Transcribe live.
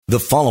The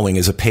following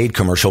is a paid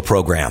commercial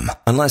program.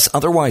 Unless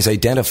otherwise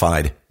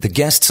identified, the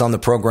guests on the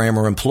program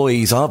are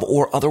employees of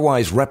or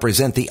otherwise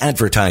represent the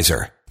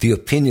advertiser. The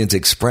opinions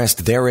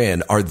expressed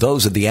therein are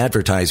those of the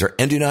advertiser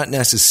and do not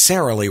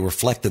necessarily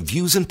reflect the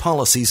views and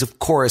policies of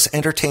Chorus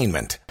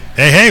Entertainment.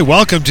 Hey,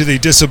 welcome to the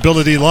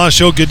Disability Law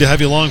Show. Good to have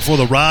you along for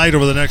the ride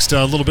over the next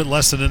little bit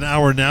less than an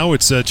hour now.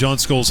 It's John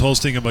Scholes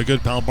hosting, and my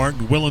good pal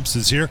Martin Willems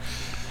is here.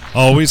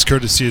 Always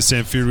courtesy of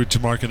Samfiru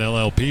Tamarkin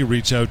LLP.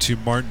 Reach out to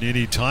Martin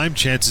anytime.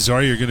 Chances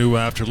are you're going to,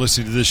 after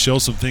listening to this show,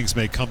 some things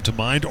may come to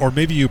mind, or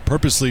maybe you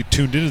purposely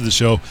tuned into the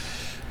show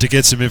to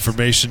get some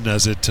information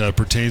as it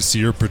pertains to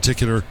your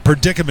particular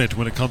predicament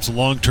when it comes to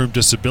long-term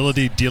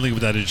disability, dealing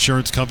with that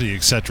insurance company,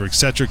 etc.,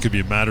 etc. It could be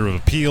a matter of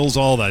appeals,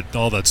 all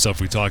that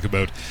stuff we talk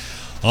about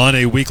on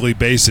a weekly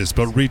basis.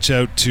 But reach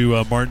out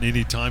to Martin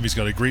anytime. He's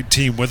got a great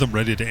team with him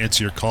ready to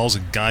answer your calls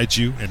and guide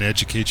you and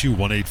educate you.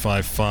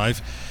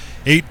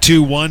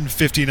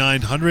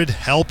 1-855-821-5900,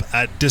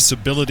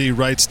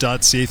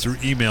 help@disabilityrights.ca through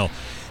email.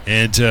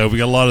 And we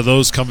got a lot of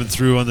those coming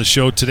through on the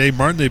show today.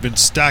 Martin, they've been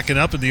stacking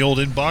up in the old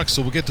inbox,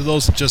 so we'll get to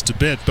those in just a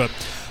bit. But I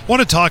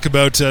want to talk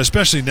about,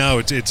 especially now,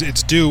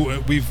 it's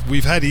due.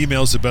 We've had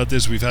emails about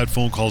this, we've had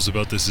phone calls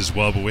about this as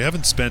well, but we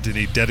haven't spent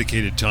any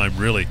dedicated time,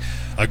 really,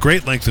 a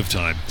great length of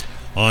time,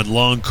 on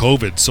long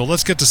COVID. So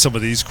let's get to some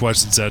of these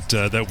questions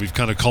that we've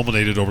kind of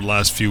culminated over the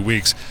last few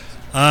weeks.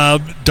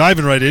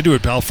 Diving right into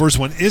it, pal. First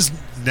one is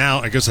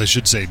now, I guess I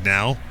should say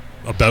now,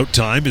 about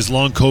time. Is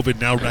long COVID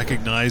now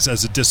recognized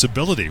as a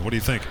disability? What do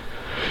you think?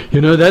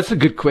 You know, that's a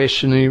good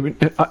question.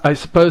 I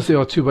suppose there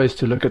are two ways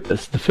to look at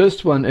this. The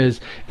first one is,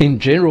 in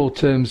general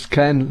terms,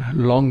 can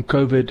long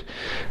COVID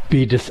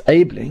be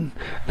disabling?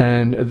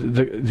 And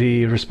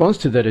the response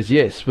to that is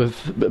yes,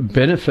 with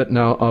benefit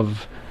now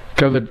of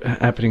COVID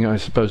happening, I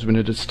suppose, when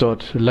it did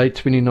start. Late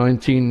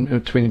 2019,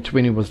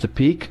 2020 was the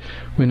peak.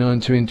 We're now in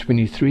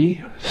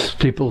 2023.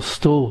 People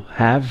still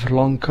have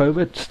long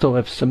COVID, still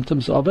have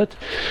symptoms of it.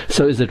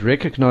 So is it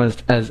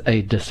recognized as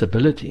a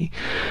disability?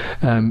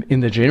 In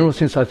the general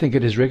sense, I think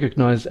it is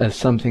recognized as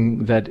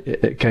something that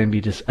it can be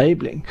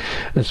disabling.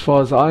 As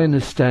far as I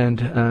understand,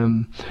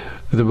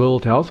 the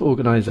World Health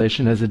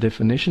Organization has a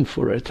definition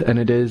for it, and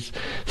it is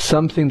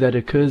something that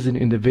occurs in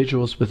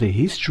individuals with a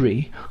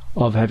history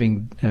of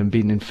having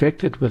been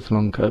infected with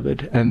long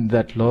COVID, and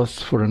that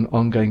lasts for an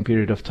ongoing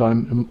period of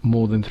time,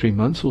 more than 3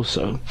 months or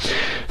so.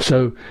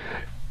 So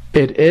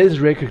it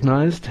is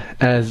recognized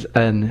as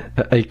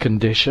a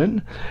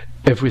condition.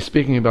 If we're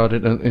speaking about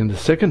it in the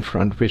second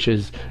front, which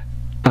is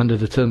under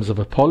the terms of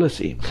a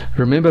policy.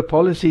 Remember,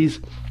 policies,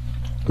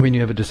 when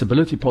you have a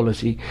disability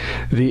policy,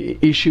 the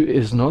issue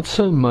is not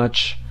so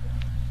much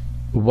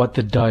what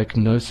the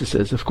diagnosis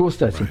is. Of course,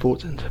 that's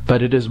important,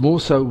 but it is more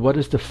so, what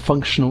is the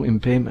functional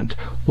impairment?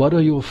 What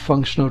are your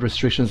functional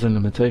restrictions and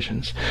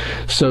limitations?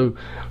 So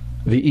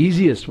the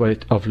easiest way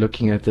of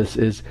looking at this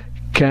is,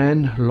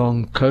 can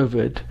long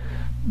COVID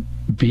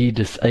be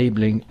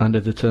disabling under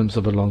the terms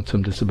of a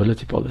long-term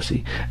disability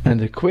policy?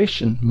 And the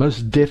question,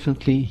 most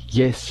definitely,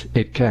 yes,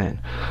 it can.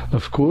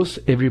 Of course,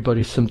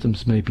 everybody's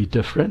symptoms may be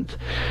different.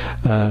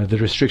 The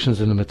restrictions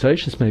and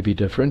limitations may be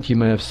different. You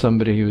may have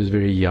somebody who is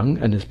very young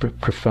and is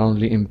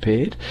profoundly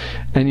impaired,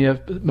 and you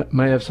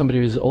may have somebody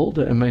who is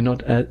older and may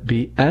not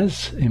be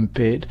as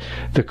impaired.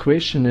 The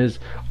question is,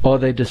 are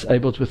they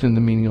disabled within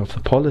the meaning of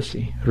the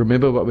policy?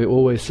 Remember what we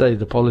always say,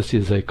 the policy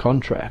is a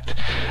contract,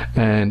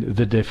 and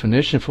the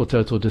definition for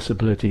total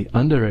disability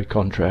under a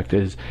contract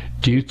is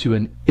due to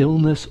an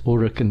illness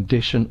or a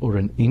condition or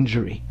an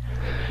injury.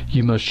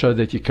 You must show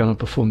that you cannot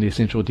perform the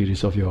essential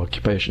duties of your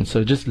occupation.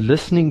 So just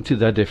listening to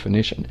that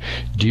definition,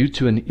 due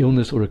to an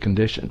illness or a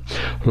condition,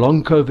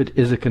 long COVID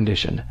is a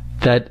condition.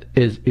 That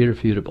is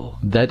irrefutable.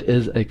 That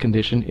is a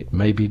condition. It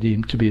may be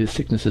deemed to be a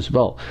sickness as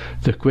well.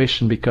 The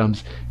question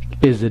becomes,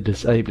 is it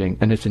disabling?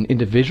 And it's an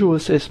individual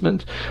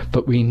assessment,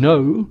 but we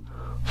know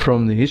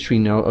from the history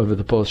now over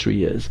the past 3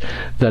 years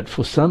that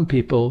for some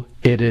people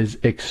it is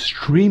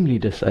extremely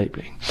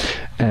disabling.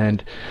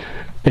 And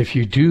if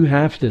you do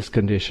have this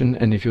condition,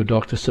 and if your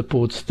doctor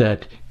supports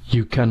that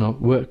you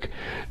cannot work,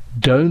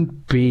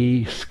 don't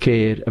be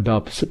scared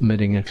about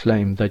submitting a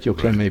claim that your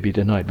claim may be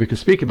denied. We can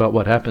speak about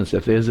what happens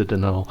if there's a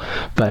denial,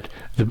 but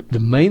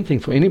the main thing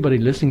for anybody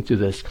listening to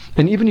this,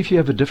 and even if you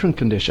have a different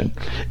condition,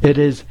 it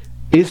is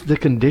the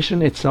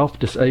condition itself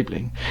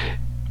disabling?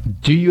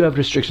 Do you have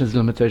restrictions and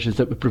limitations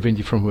that would prevent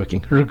you from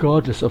working,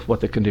 regardless of what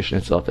the condition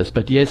itself is?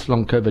 But yes,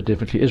 long COVID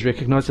definitely is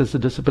recognized as a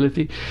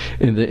disability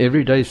in the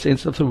everyday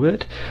sense of the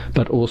word,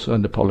 but also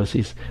under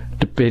policies,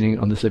 depending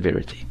on the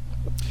severity.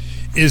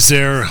 Is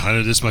there, I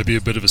know this might be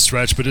a bit of a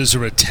stretch, but is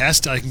there a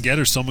test I can get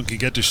or someone can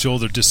get to show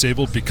they're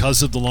disabled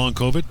because of the long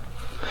COVID?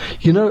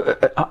 You know,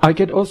 I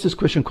get asked this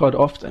question quite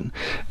often,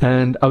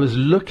 and I was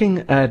looking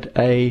at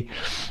a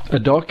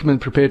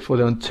document prepared for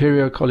the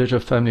Ontario College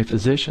of Family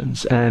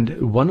Physicians,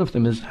 and one of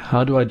them is,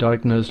 how do I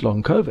diagnose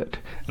long COVID?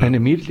 And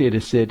immediately it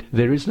is said,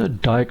 there is no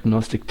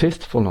diagnostic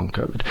test for long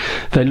COVID.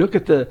 They look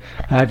at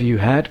have you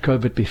had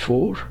COVID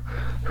before?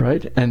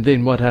 right? And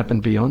then what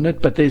happened beyond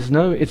it? But it's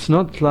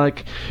not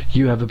like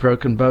you have a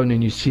broken bone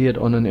and you see it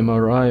on an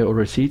MRI or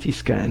a CT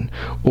scan,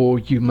 or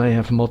you may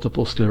have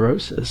multiple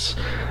sclerosis,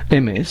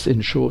 MS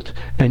in short,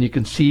 and you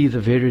can see the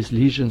various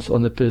lesions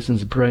on the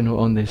person's brain or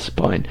on their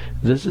spine.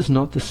 This is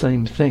not the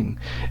same thing.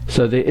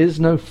 So there is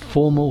no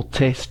formal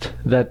test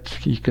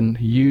that you can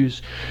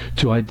use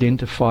to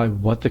identify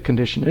what the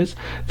condition is.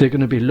 They're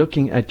going to be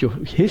looking at your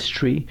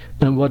history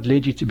and what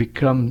led you to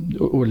become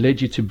or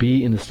led you to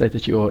be in the state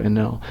that you are in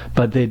now.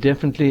 But there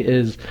definitely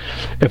is,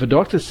 if a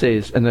doctor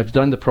says, and they've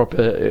done the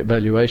proper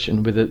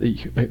evaluation whether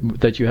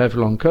that you have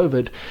long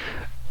COVID,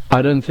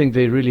 I don't think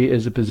there really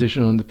is a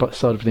position on the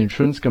side of the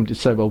insurance company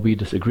to say, well, we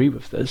disagree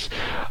with this.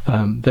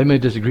 They may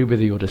disagree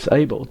whether you're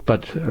disabled,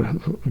 but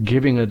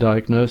giving a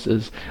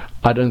diagnosis,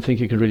 I don't think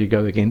you can really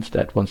go against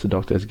that once the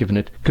doctor has given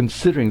it,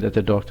 considering that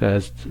the doctor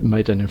has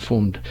made an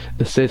informed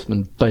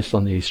assessment based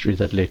on the history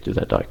that led to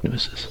that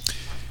diagnosis.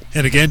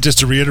 And again, just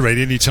to reiterate,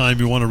 anytime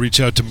you want to reach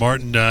out to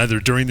Martin,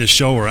 either during the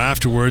show or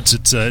afterwards,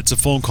 it's a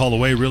phone call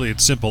away. Really,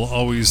 it's simple.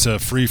 Always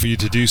free for you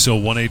to do so.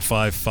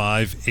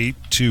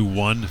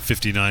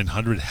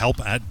 1-855-821-5900.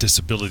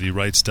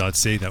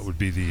 help@disabilityrights.ca. That would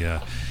be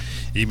the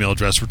email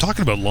address. We're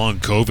talking about long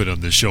COVID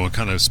on this show and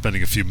kind of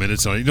spending a few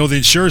minutes on it. You know, the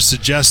insurer's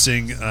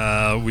suggesting,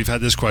 we've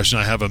had this question,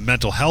 I have a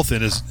mental health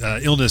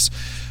illness,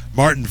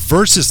 Martin,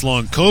 versus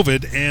long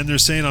COVID, and they're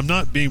saying I'm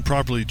not being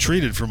properly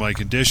treated for my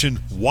condition.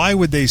 Why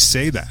would they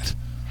say that?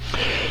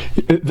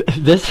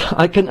 This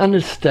I can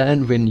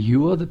understand when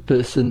you are the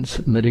person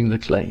submitting the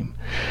claim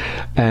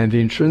and the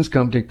insurance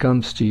company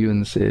comes to you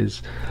and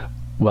says,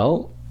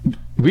 well,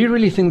 we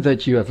really think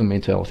that you have a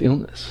mental health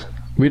illness.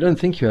 We don't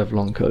think you have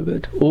long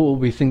COVID, or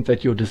we think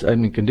that your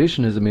disabling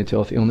condition is a mental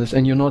health illness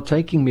and you're not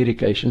taking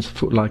medications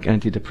for like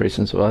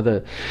antidepressants or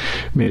other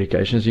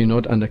medications, you're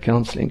not under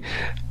counseling.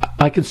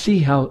 I can see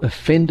how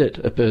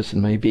offended a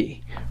person may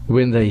be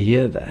when they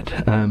hear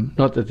that.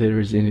 Not that there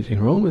is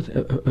anything wrong with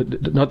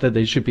not that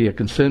there should be a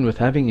concern with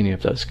having any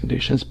of those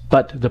conditions,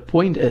 but the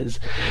point is,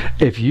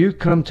 if you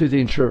come to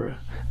the insurer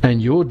and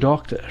your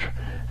doctor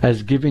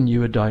has given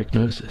you a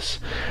diagnosis,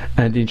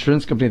 and the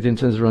insurance company then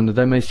turns around and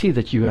they may see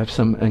that you have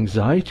some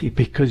anxiety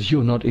because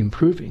you're not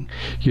improving.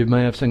 You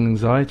may have some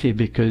anxiety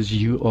because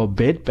you are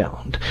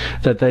bedbound,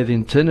 that they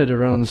then turn it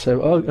around and say,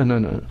 oh,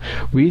 no,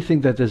 we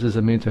think that this is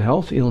a mental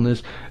health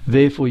illness,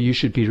 therefore you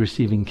should be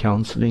receiving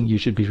counseling, you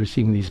should be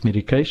receiving these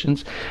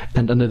medications,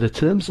 and under the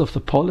terms of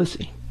the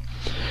policy,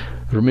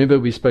 remember,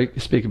 we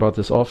speak about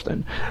this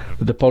often.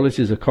 The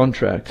policy is a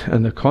contract,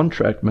 and the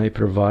contract may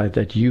provide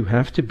that you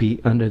have to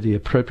be under the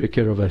appropriate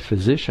care of a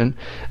physician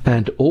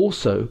and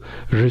also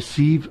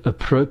receive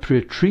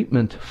appropriate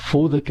treatment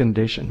for the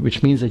condition,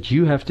 which means that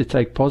you have to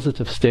take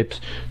positive steps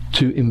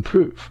to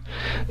improve.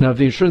 Now, if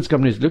the insurance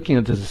company is looking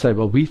at this and say,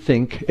 well, we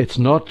think it's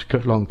not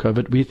long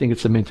COVID, we think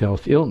it's a mental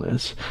health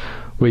illness,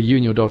 where you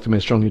and your doctor may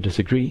strongly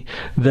disagree,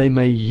 they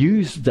may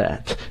use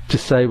that to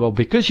say, well,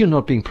 because you're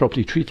not being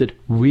properly treated,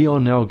 we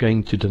are now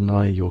going to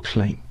deny your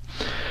claim.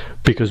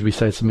 Because we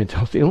say it's a mental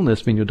health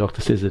illness when your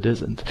doctor says it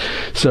isn't.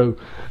 So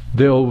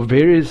there are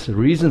various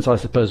reasons, I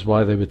suppose,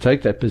 why they would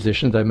take that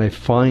position. They may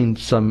find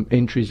some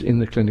entries in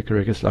the clinical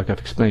records, like I've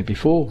explained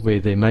before, where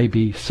there may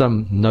be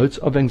some notes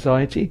of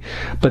anxiety,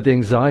 but the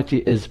anxiety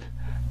is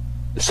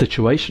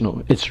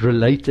situational. It's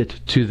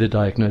related to the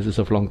diagnosis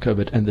of long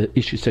COVID and the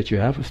issues that you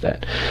have with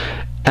that.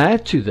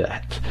 Add to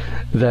that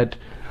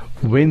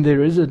when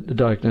there is a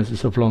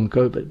diagnosis of long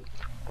COVID,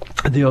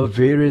 there are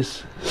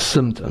various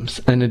symptoms,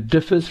 and it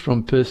differs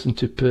from person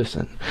to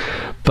person.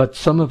 But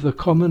some of the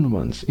common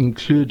ones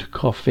include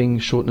coughing,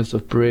 shortness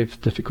of breath,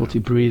 difficulty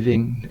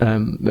breathing,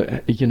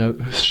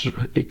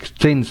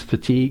 intense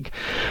fatigue,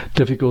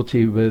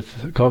 difficulty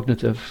with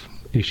cognitive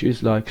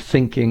issues like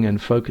thinking and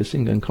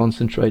focusing and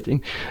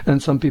concentrating,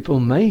 and some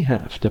people may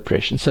have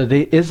depression. So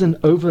there is an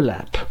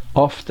overlap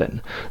often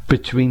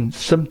between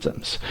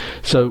symptoms.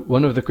 So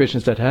one of the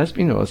questions that has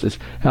been asked is,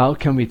 how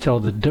can we tell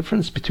the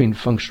difference between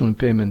functional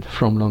impairment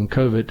from long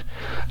COVID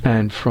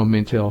and from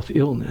mental health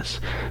illness?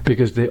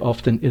 Because there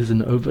often is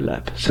an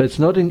overlap. So it's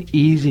not an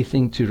easy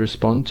thing to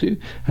respond to.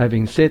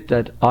 Having said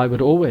that, I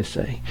would always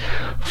say,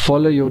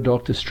 follow your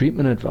doctor's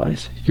treatment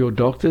advice. Your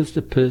doctor is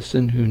the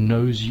person who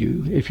knows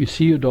you. If you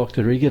see your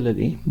doctor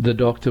regularly, the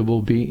doctor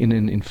will be in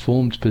an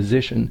informed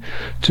position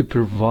to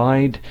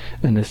provide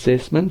an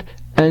assessment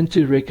and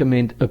to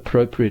recommend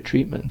appropriate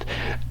treatment.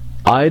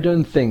 I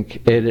don't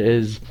think it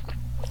is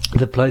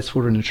the place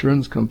for an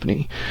insurance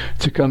company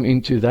to come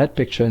into that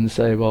picture and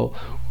say, well,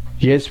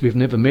 yes, we've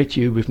never met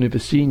you, we've never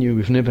seen you,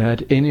 we've never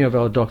had any of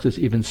our doctors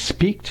even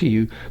speak to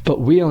you, but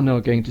we are now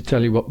going to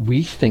tell you what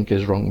we think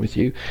is wrong with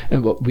you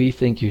and what we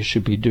think you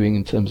should be doing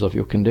in terms of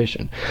your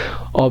condition.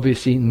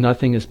 Obviously,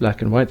 nothing is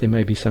black and white. There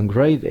may be some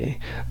grey there.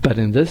 But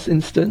in this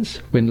instance,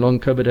 when long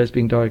COVID has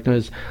been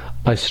diagnosed,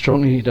 I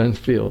strongly don't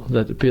feel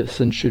that the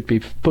person should be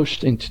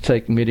pushed into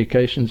taking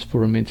medications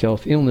for a mental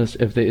health illness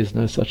if there is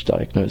no such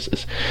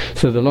diagnosis.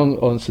 So the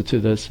long answer to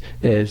this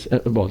is,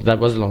 well, that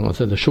was a long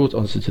answer. The short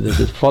answer to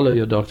this is follow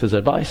your doctor's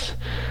advice.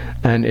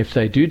 And if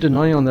they do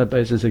deny on that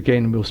basis,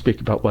 again, we'll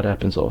speak about what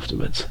happens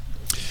afterwards.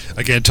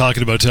 Again,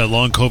 talking about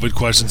long COVID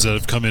questions that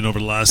have come in over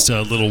the last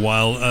little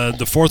while.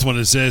 The fourth one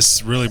is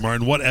this, really,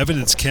 Martin. What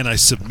evidence can I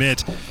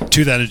submit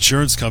to that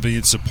insurance company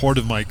in support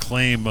of my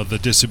claim of the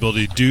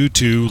disability due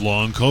to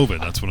long COVID?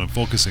 That's what I'm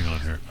focusing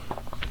on here.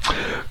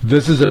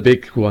 This is a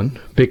big one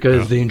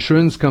because the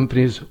insurance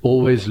companies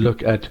always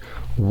look at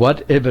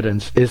what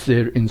evidence is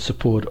there in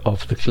support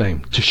of the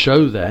claim to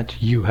show that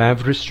you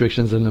have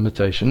restrictions and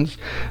limitations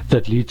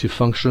that lead to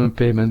functional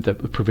impairment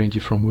that would prevent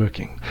you from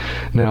working.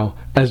 Now,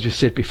 as you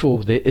said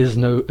before, there is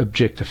no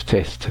objective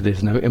test.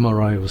 There's no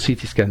MRI or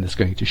CT scan that's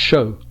going to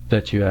show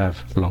that you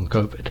have long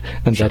COVID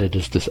and that it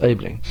is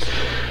disabling.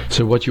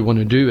 So what you want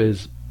to do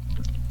is,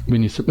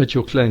 when you submit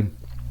your claim,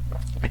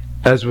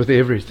 as with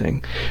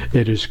everything,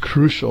 it is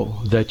crucial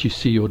that you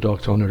see your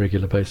doctor on a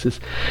regular basis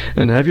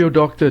and have your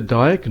doctor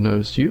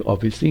diagnose you,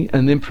 obviously,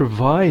 and then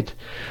provide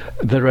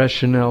the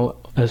rationale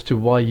as to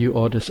why you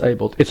are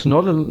disabled. It's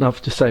not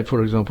enough to say,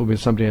 for example, when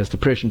somebody has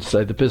depression, to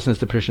say the person has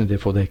depression,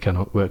 therefore they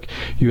cannot work.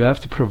 You have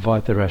to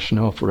provide the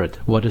rationale for it.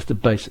 What is the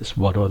basis?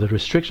 What are the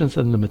restrictions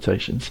and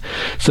limitations?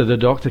 So the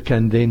doctor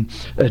can then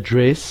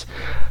address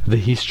the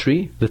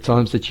history, the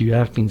times that you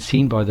have been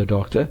seen by the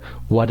doctor,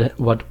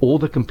 what all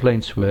the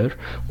complaints were,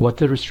 what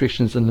the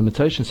restrictions and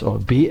limitations are,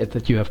 be it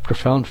that you have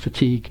profound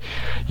fatigue,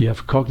 you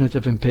have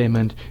cognitive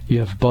impairment, you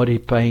have body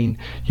pain,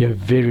 you have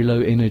very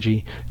low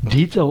energy.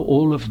 Detail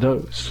all of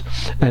those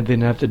and then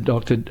have the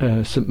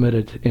doctor submit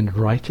it in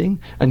writing.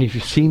 And if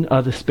you've seen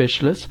other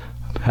specialists,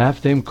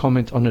 have them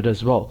comment on it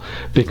as well,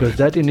 because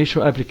that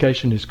initial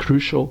application is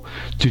crucial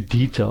to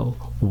detail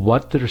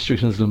what the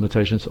restrictions and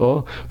limitations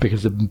are,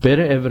 because the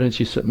better evidence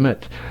you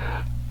submit,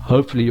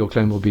 hopefully your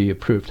claim will be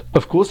approved.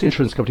 Of course, the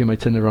insurance company may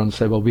turn around and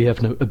say, well, we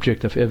have no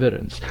objective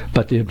evidence.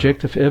 But the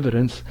objective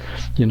evidence,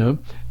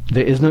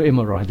 there is no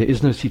MRI, there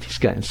is no CT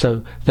scan,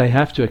 so they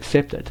have to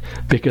accept it,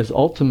 because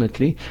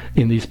ultimately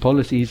in these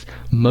policies,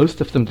 most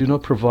of them do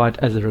not provide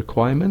as a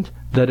requirement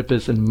that a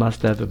person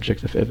must have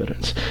objective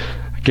evidence.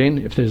 Again,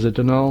 if there's a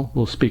denial,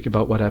 we'll speak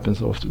about what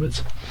happens afterwards.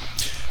 A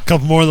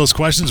couple more of those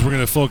questions. We're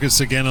going to focus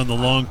again on the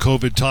long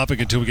COVID topic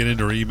until we get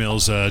into our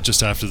emails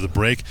just after the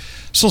break.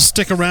 So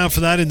stick around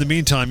for that. In the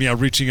meantime,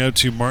 reaching out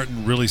to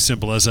Martin, really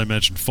simple. As I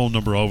mentioned, phone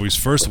number always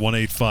first,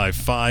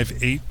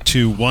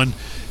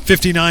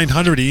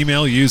 1-855-821-5900.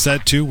 Email, use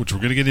that too, which we're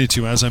going to get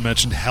into, as I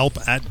mentioned,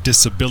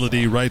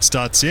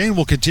 help@disabilityrights.ca. And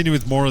we'll continue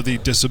with more of the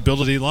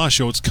Disability Law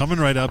Show. It's coming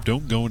right up.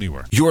 Don't go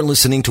anywhere. You're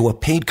listening to a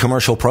paid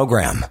commercial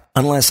program.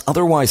 Unless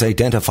otherwise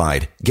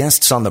identified,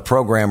 guests on the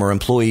program are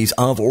employees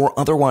of or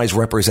otherwise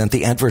represent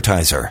the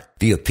advertiser.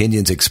 The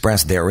opinions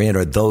expressed therein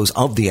are those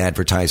of the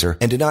advertiser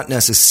and do not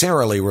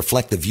necessarily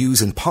reflect the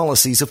views and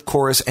policies of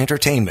Chorus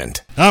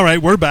Entertainment. All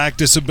right, we're back.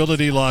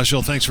 Disability Law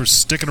Show. Thanks for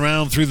sticking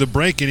around through the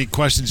break. Any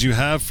questions you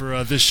have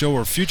for this show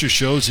or future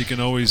shows, you can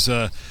always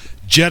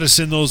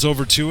jettison those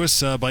over to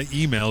us by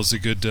email. Is a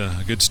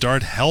good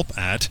start.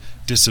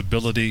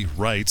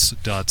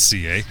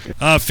 help@disabilityrights.ca.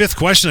 Fifth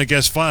question, I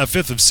guess,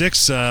 fifth of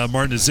six,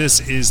 Martin, is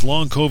this: is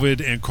long COVID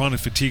and chronic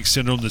fatigue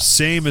syndrome the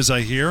same? As I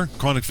hear,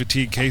 chronic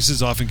fatigue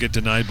cases often get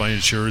denied by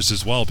insurers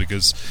as well,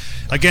 because,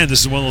 again,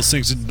 this is one of those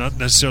things that not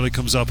necessarily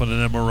comes up on an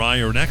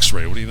MRI or an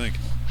X-ray. What do you think?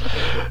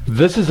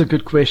 This is a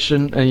good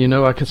question, and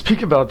I can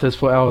speak about this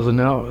for hours and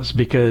hours,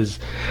 because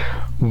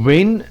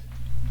when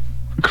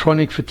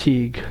chronic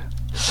fatigue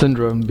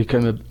syndrome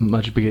became a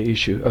much bigger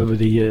issue over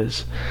the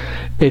years,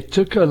 it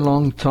took a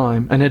long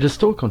time, and it is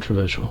still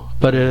controversial,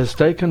 but it has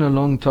taken a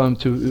long time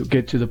to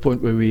get to the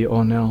point where we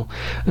are now.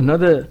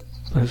 Another,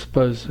 I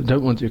suppose, I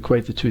don't want to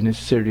equate the two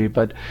necessarily,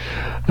 but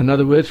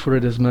another word for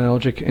it is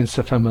myalgic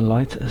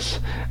encephalomyelitis.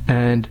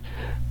 And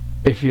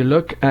if you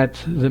look at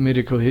the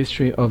medical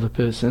history of a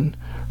person,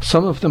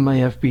 some of them may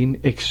have been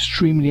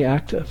extremely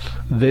active.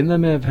 Then they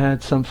may have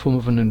had some form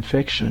of an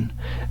infection,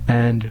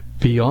 and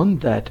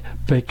beyond that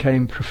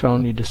became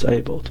profoundly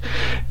disabled.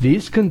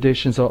 These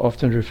conditions are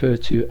often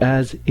referred to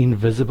as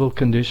invisible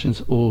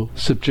conditions or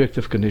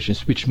subjective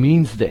conditions, which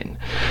means then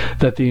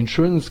that the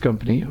insurance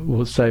company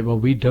will say, well,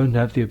 we don't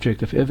have the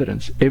objective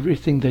evidence.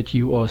 Everything that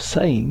you are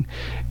saying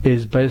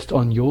is based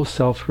on your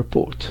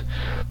self-report.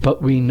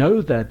 But we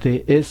know that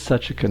there is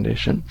such a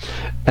condition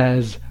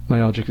as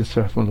myalgic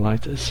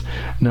encephalomyelitis.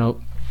 Now,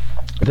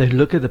 they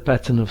look at the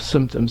pattern of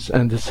symptoms,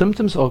 and the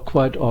symptoms are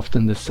quite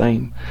often the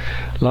same.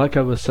 Like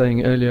I was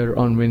saying earlier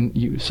on, when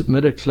you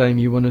submit a claim,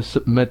 you want to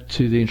submit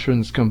to the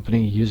insurance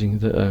company using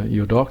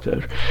your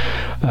doctor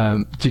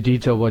to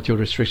detail what your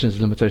restrictions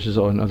and limitations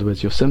are, in other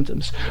words, your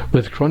symptoms.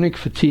 With chronic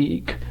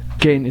fatigue,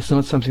 again, it's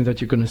not something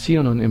that you're going to see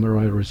on an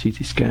MRI or a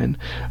CT scan,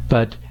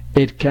 but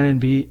it can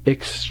be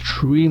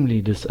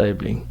extremely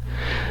disabling.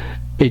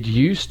 It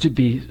used to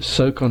be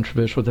so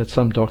controversial that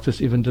some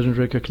doctors even didn't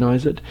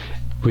recognize it.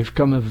 We've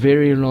come a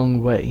very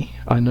long way.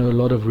 I know a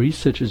lot of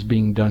research is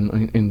being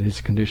done in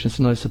these conditions,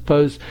 and I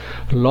suppose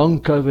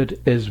long COVID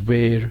is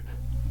where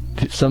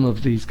some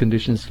of these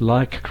conditions,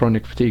 like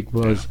chronic fatigue,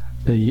 was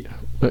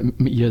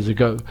years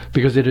ago,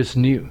 because it is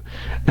new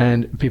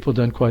and people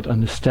don't quite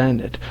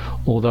understand it.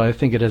 Although I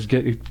think it has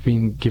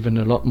been given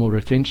a lot more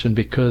attention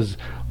because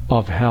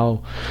of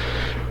how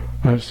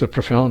so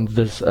profound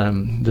this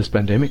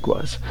pandemic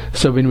was.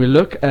 So when we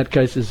look at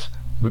cases,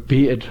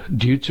 be it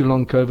due to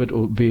long COVID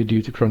or be it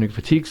due to chronic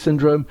fatigue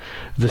syndrome,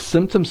 the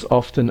symptoms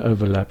often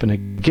overlap. And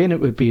again,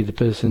 it would be the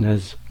person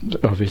has,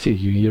 obviously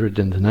you hear it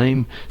in the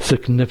name,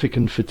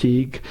 significant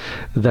fatigue.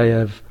 They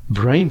have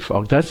brain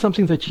fog. That's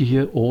something that you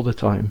hear all the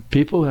time.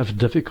 People have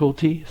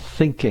difficulty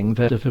thinking,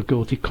 they have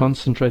difficulty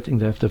concentrating,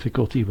 they have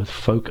difficulty with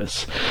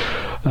focus.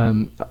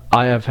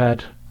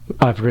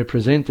 I've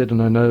represented,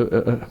 and I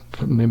know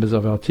members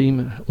of our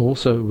team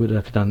also would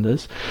have done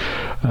this,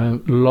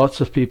 lots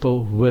of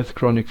people with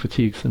chronic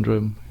fatigue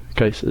syndrome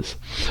cases,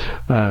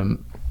 or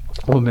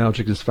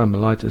myalgic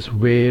spondylitis,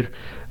 where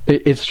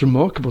it's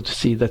remarkable to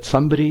see that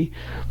somebody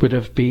would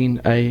have been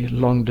a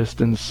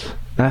long-distance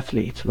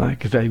athlete.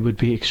 Like, they would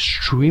be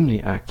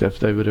extremely active.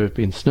 They would have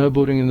been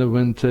snowboarding in the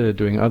winter,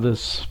 doing other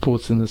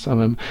sports in the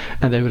summer,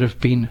 and they would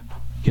have been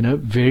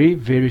very,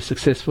 very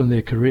successful in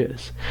their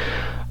careers.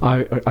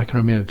 I can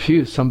remember a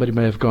few. Somebody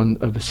may have gone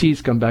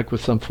overseas, come back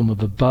with some form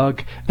of a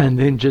bug, and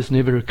then just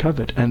never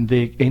recovered, and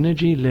their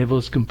energy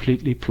levels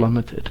completely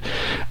plummeted.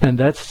 And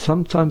that's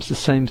sometimes the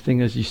same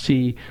thing as you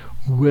see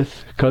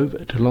with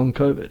COVID, long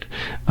COVID.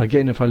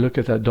 Again, if I look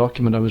at that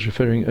document I was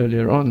referring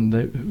earlier on,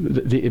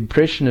 the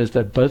impression is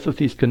that both of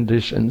these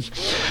conditions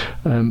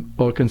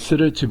are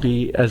considered to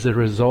be as a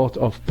result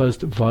of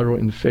post-viral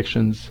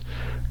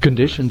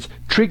conditions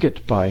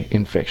triggered by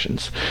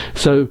infections.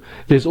 So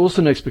there's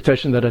also an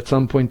expectation that at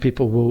some point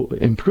people will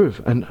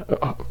improve, and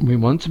we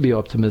want to be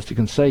optimistic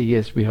and say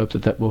yes, we hope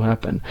that will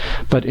happen.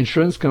 But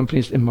insurance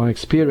companies, in my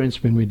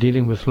experience, when we're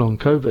dealing with long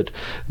COVID,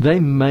 they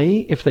may,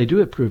 if they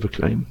do approve a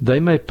claim, they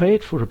may pay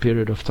it for a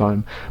period of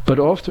time, but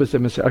afterwards they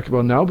may say, okay,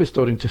 well, now we're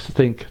starting to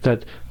think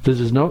that this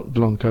is not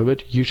long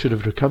COVID, you should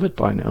have recovered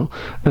by now,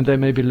 and they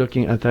may be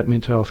looking at that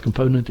mental health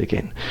component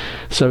again.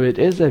 So it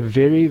is a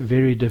very,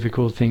 very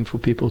difficult thing for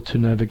people to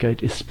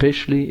navigate,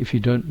 especially if you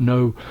don't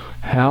know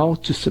how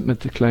to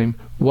submit the claim,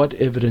 what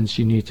evidence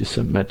you need to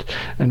submit.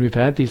 And we've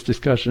had these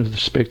discussions with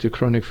respect to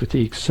chronic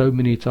fatigue so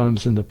many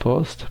times in the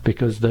past,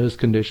 because those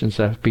conditions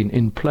have been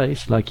in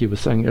place. Like you were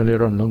saying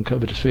earlier on, long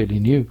COVID is fairly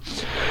new.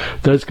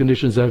 Those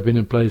conditions have been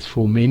in place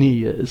for many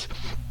years.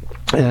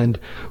 And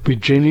we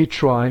generally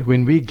try,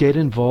 when we get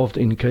involved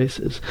in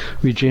cases,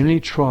 we generally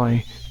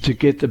try to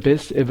get the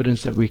best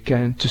evidence that we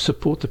can to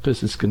support the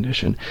person's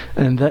condition.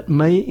 And that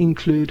may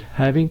include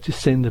having to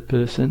send the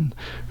person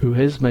who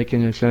is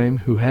making a claim,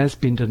 who has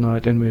been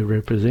denied, and we're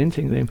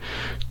representing them,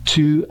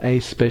 to a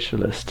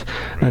specialist.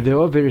 And there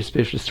are various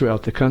specialists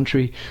throughout the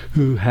country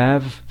who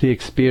have the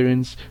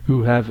experience,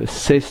 who have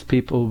assessed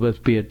people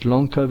with, be it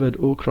long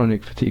COVID or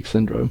chronic fatigue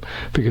syndrome,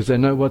 because they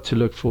know what to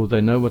look for,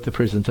 they know what the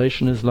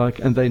presentation is like,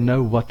 and they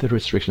know what the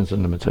restrictions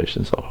and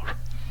limitations are.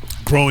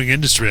 Growing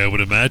industry, I would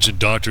imagine,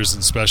 doctors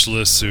and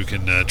specialists who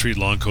can treat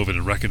long COVID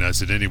and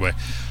recognize it anyway.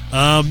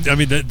 I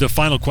mean, the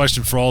final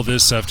question for all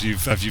this, after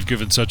you've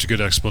given such a good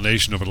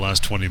explanation over the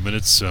last 20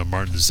 minutes,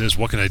 Martin, is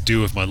what can I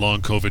do if my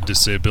long COVID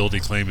disability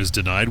claim is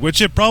denied?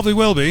 Which it probably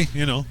will be,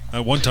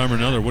 at one time or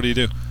another. What do you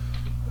do?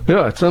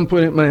 Yeah, at some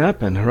point it may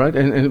happen, right?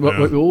 And what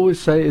we always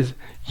say is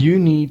you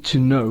need to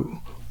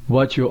know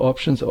what your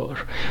options are,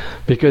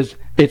 because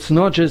it's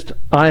not just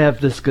I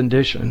have this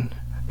condition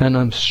and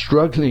I'm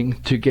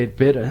struggling to get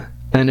better,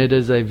 and it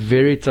is a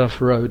very tough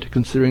road,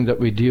 considering that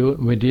we're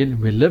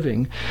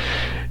living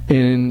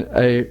in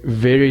a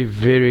very,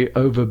 very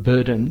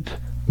overburdened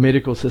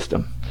medical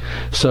system.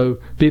 So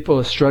people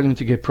are struggling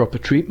to get proper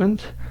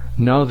treatment.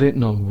 Now they're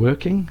not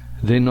working.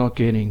 They're not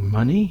getting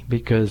money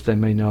because they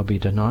may now be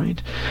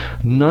denied.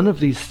 None of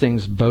these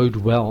things bode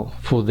well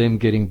for them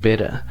getting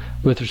better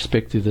with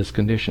respect to this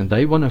condition.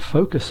 They want to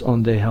focus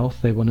on their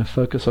health. They want to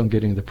focus on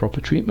getting the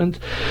proper treatment,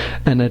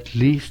 and at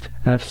least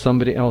have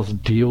somebody else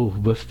deal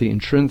with the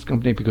insurance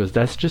company, because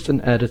that's just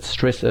an added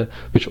stressor,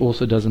 which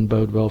also doesn't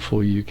bode well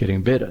for you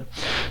getting better.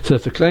 So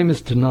if the claim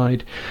is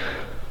denied,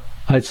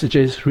 I'd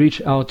suggest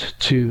reach out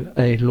to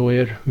a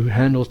lawyer who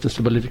handles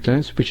disability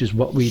claims, which is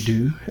what we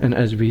do. And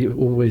as we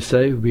always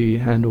say, we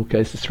handle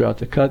cases throughout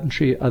the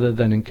country, other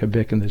than in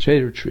Quebec and the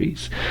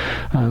territories.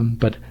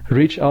 But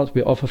reach out.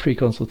 We offer free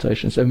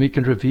consultations, and we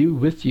can review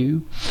with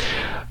you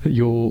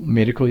your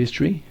medical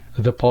history,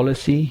 the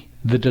policy,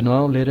 the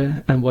denial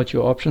letter, and what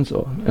your options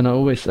are. And I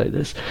always say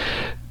this: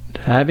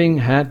 having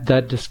had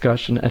that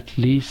discussion, at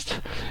least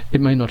it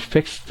may not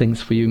fix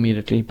things for you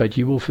immediately, but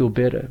you will feel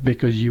better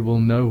because you will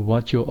know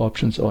what your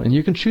options are, and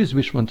you can choose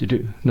which one to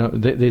do. Now,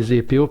 there's the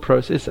appeal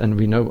process, and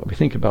we know what we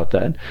think about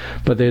that,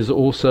 but there's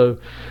also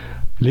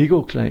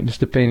legal claims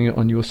depending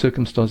on your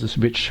circumstances,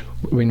 which,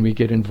 when we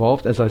get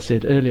involved, as I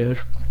said earlier,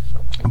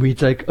 we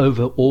take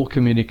over all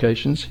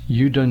communications.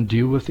 You don't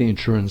deal with the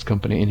insurance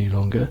company any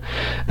longer.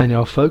 And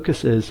our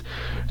focus is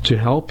to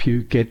help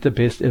you get the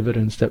best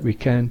evidence that we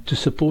can to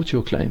support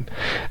your claim.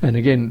 And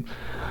again,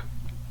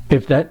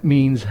 if that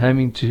means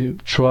having to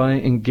try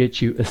and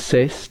get you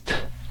assessed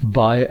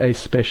by a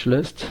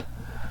specialist,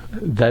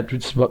 that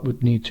is what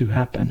would need to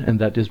happen, and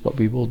that is what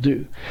we will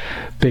do.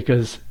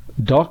 Because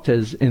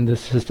doctors in the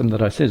system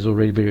that I said is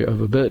already very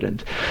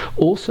overburdened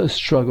also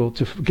struggle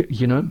to,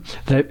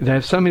 they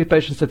have so many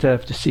patients that they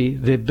have to see.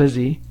 They're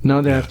busy.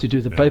 Now they have to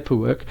do the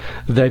paperwork.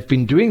 They've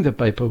been doing the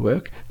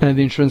paperwork and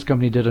the insurance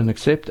company didn't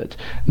accept it.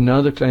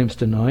 Now the claim's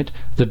denied.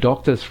 The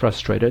doctor's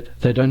frustrated.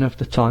 They don't have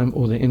the time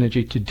or the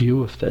energy to deal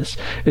with this.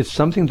 It's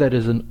something that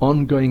is an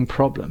ongoing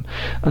problem.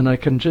 And I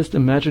can just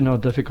imagine how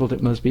difficult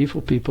it must be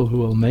for people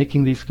who are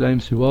making these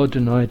claims, who are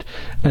denied,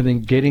 and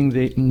then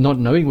not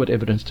knowing what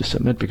evidence to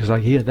submit, because I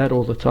hear that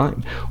all the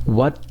time.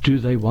 What do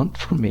they want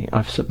from me?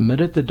 I've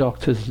submitted the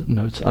doctor's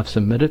notes. I've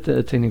submitted the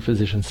attending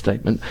physician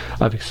statement.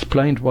 I've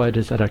explained why it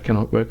is that I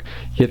cannot work,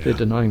 yet they're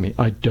denying me.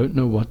 I don't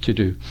know what to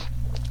do.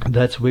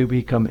 That's where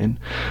we come in,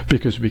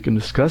 because we can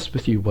discuss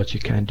with you what you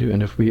can do,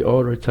 and if we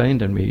are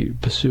retained and we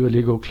pursue a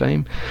legal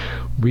claim,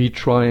 we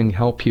try and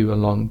help you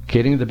along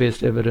getting the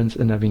best evidence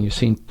and having you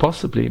seen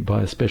possibly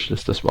by a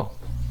specialist as well.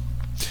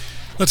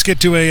 Let's get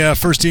to a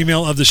first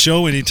email of the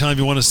show. Anytime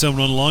you want to send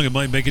one along, it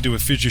might make it to a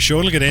future show.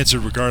 It'll get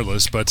answered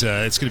regardless, but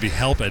it's going to be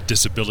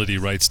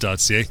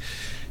help@disabilityrights.ca.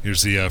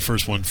 Here's the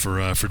first one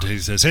for today.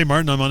 It says, "Hey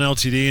Martin, I'm on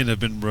LTD and have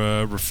been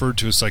referred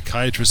to a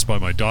psychiatrist by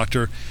my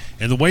doctor,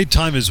 and the wait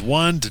time is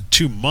 1 to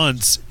 2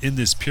 months. In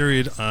this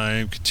period,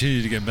 I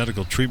continue to get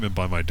medical treatment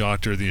by my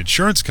doctor. The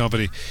insurance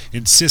company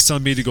insists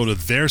on me to go to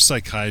their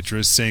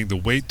psychiatrist, saying the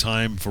wait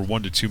time for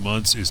 1 to 2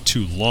 months is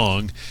too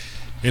long.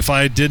 If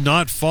I did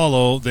not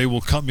follow, they will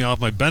cut me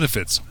off my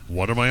benefits.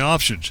 What are my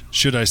options?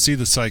 Should I see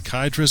the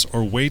psychiatrist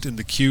or wait in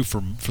the queue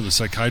for the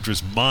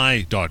psychiatrist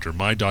my doctor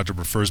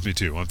refers me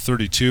to? I'm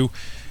 32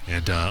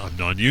 and I'm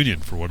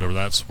non-union, for whatever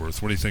that's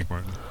worth." What do you think,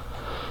 Martin?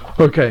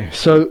 Okay,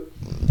 so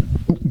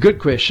good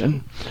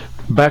question.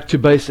 Back to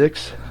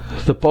basics.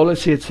 The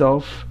policy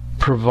itself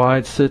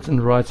provides certain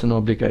rights and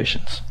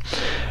obligations.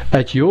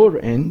 At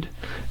your end,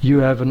 you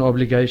have an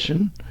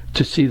obligation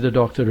to see the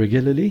doctor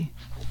regularly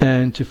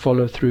and to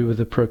follow through with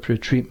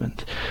appropriate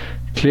treatment.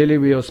 Clearly,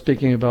 we are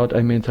speaking about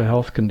a mental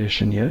health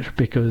condition here,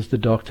 because the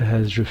doctor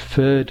has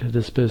referred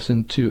this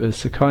person to a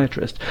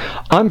psychiatrist.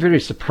 I'm very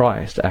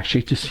surprised,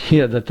 actually, to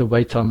hear that the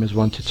wait time is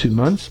 1 to 2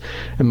 months.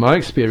 In my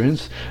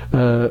experience,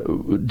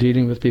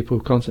 dealing with people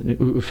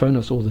who phone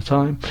us all the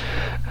time,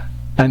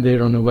 and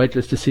they're on a wait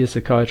list to see a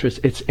psychiatrist,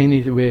 it's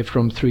anywhere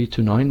from 3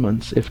 to 9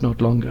 months, if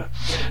not longer.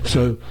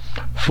 So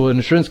for an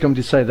insurance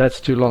company to say that's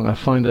too long, I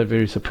find that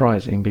very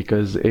surprising,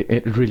 because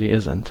it really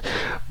isn't,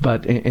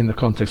 but in the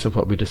context of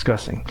what we're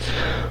discussing.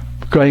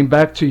 Going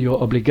back to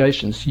your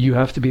obligations, you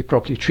have to be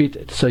properly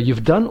treated. So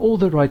you've done all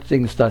the right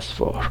things thus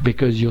far,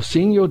 because you're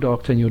seeing your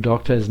doctor, and your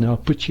doctor has now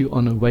put you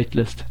on a wait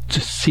list to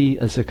see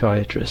a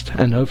psychiatrist,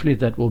 and hopefully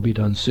that will be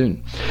done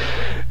soon.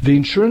 The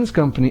insurance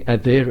company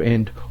at their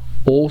end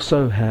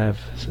also have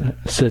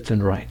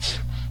certain rights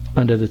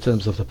under the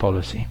terms of the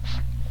policy.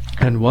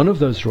 And one of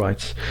those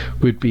rights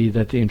would be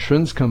that the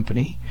insurance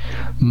company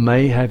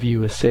may have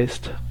you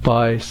assessed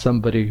by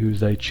somebody who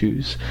they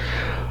choose.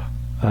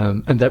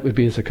 And that would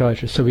be a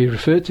psychiatrist. So we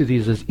refer to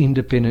these as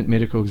independent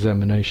medical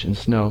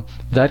examinations. Now,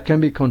 that can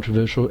be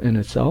controversial in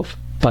itself,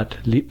 but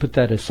put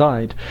that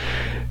aside.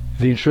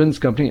 The insurance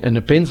company, and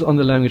it depends on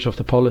the language of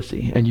the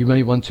policy, and you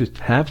may want to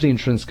have the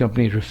insurance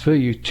company refer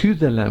you to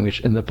the language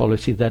in the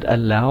policy that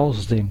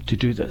allows them to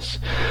do this.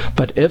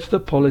 But if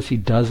the policy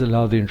does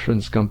allow the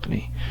insurance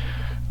company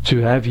to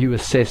have you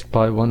assessed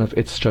by one of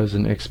its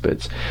chosen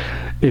experts,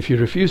 if you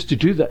refuse to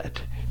do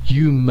that,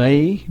 you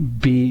may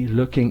be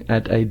looking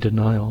at a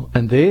denial.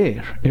 And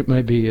there, it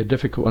may be a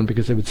difficult one,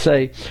 because they would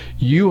say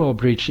you are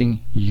breaching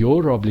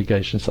your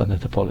obligations under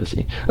the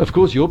policy. Of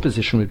course, your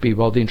position would be,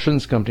 well, the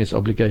insurance company's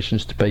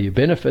obligations to pay you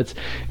benefits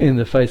in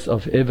the face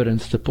of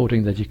evidence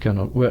supporting that you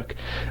cannot work.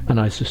 And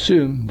I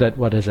assume that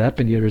what has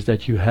happened here is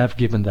that you have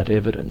given that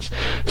evidence.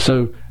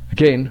 So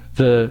again,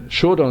 the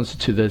short answer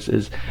to this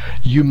is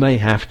you may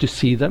have to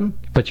see them,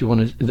 but you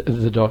want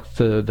the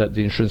doctor that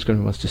the insurance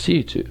company wants to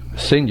send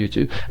you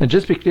to. And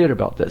just be clear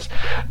about this.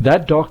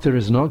 That doctor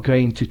is not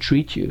going to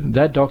treat you.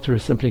 That doctor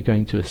is simply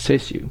going to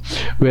assess you.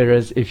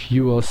 Whereas if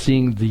you are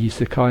seeing the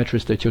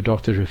psychiatrist that your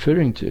doctor is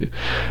referring to,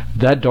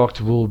 that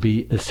doctor will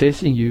be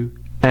assessing you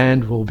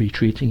and will be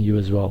treating you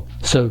as well.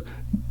 So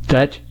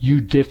that you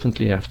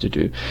definitely have to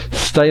do.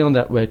 Stay on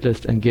that wait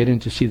list and get in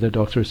to see the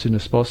doctor as soon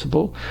as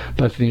possible.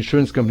 But if the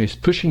insurance company is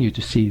pushing you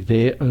to see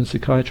their own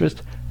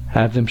psychiatrist,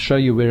 have them show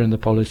you where in the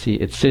policy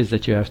it says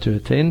that you have to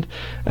attend.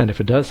 And if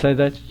it does say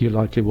that, you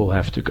likely will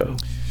have to go.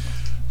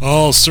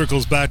 All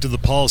circles back to the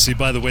policy.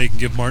 By the way, you can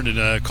give Martin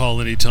a call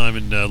anytime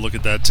and look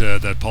at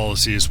that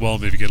policy as well.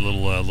 Maybe get a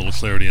little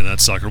clarity on that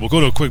sucker. We'll go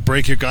to a quick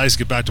break here, guys.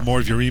 Get back to more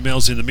of your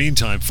emails. In the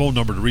meantime, phone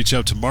number to reach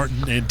out to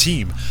Martin and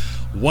team,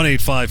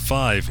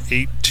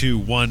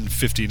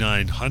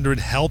 1-855-821-5900.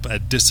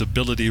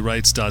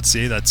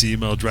 help@disabilityrights.ca. That's the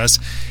email address.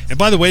 And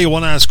by the way, you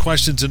want to ask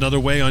questions another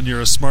way on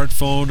your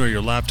smartphone or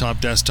your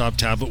laptop, desktop,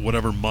 tablet,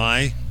 whatever,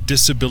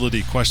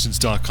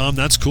 mydisabilityquestions.com.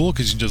 That's cool,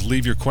 because you can just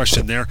leave your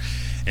question there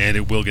and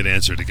it will get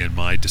answered. Again,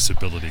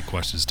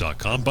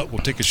 mydisabilityquestions.com. But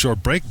we'll take a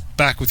short break.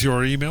 Back with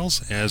your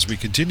emails as we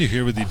continue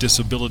here with the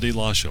Disability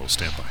Law Show.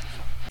 Stand by.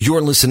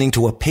 You're listening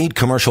to a paid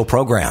commercial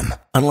program.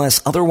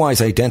 Unless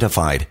otherwise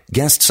identified,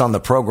 guests on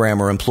the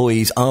program are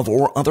employees of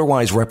or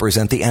otherwise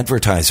represent the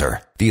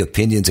advertiser. The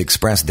opinions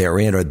expressed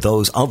therein are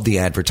those of the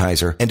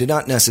advertiser and do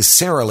not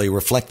necessarily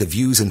reflect the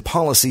views and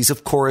policies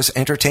of Chorus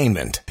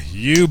Entertainment.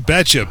 You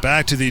betcha.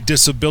 Back to the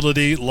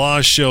Disability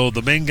Law Show.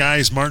 The main guy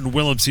is Martin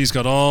Willems. He's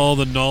got all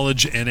the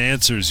knowledge and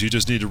answers. You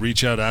just need to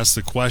reach out, ask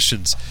the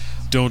questions.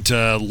 Don't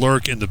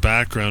lurk in the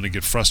background and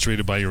get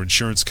frustrated by your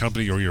insurance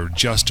company or your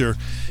adjuster.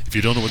 If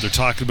you don't know what they're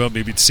talking about,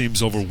 maybe it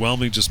seems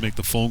overwhelming, just make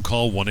the phone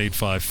call,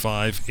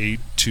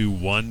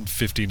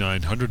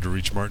 1-855-821-5900 to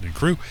reach Martin and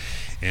crew.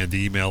 And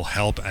the email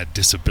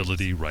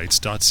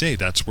help@disabilityrights.ca.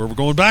 That's where we're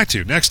going back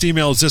to. Next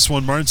email is this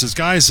one. Martin says,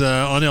 guys,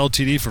 on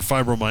LTD for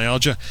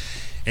fibromyalgia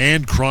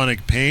and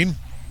chronic pain,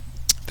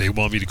 they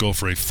want me to go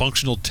for a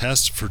functional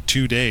test for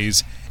 2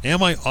 days.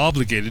 Am I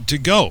obligated to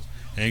go?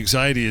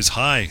 Anxiety is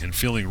high and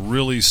feeling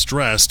really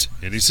stressed.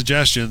 Any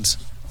suggestions?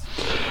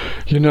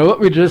 You know what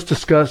we just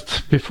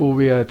discussed before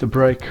we had the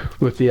break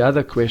with the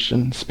other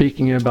question,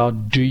 speaking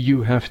about do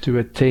you have to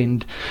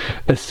attend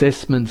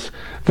assessments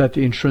that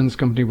the insurance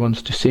company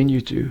wants to send you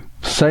to?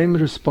 Same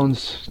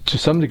response to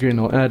some degree, and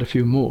I'll add a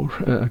few more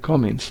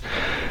comments.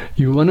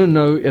 You want to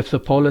know if the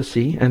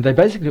policy, and they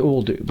basically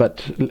all do,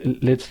 but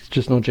let's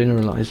just not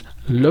generalize.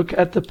 Look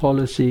at the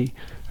policy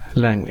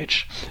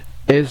language.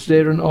 Is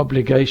there an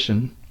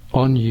obligation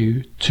on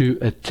you to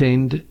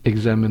attend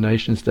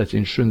examinations that the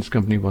insurance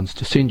company wants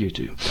to send you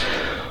to?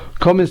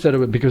 Comments that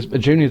are, because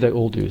generally they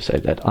all do say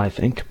that, I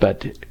think,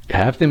 but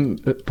have them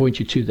point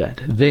you to that.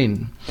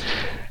 Then,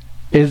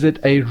 is it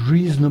a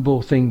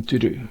reasonable thing to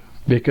do?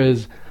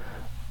 Because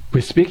we're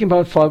speaking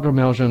about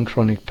fibromyalgia and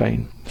chronic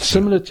pain,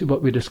 similar to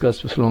what we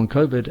discussed with long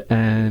COVID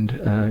and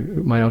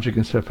myalgic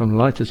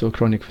encephalitis or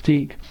chronic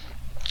fatigue.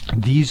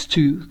 These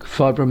two,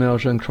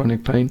 fibromyalgia and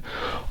chronic pain,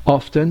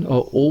 often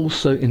are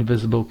also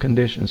invisible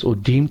conditions or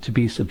deemed to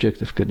be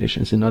subjective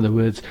conditions. In other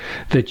words,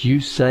 that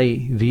you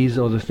say these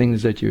are the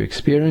things that you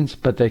experience,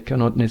 but they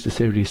cannot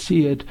necessarily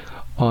see it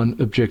on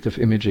objective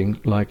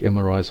imaging like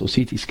MRIs or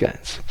CT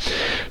scans.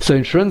 So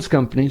insurance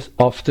companies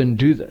often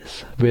do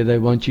this, where they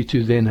want you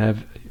to then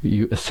have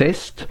you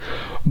assessed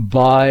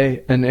by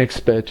an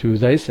expert who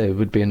they say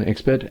would be an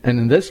expert. And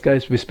in this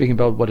case, we're speaking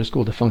about what is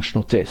called a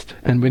functional test.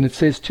 And when it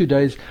says 2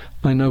 days,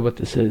 I know what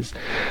this is.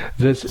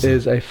 This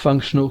is a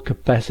functional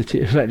capacity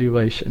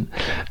evaluation.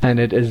 And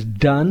it is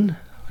done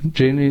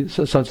generally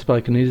sometimes by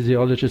a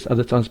kinesiologist,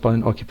 other times by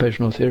an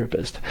occupational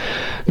therapist.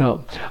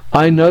 Now,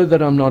 I know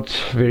that I'm not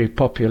very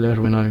popular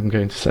when I'm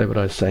going to say what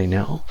I say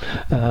now.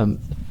 I'm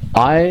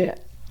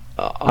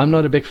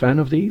not a big fan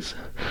of these.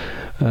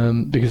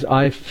 Because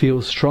I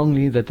feel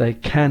strongly that they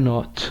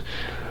cannot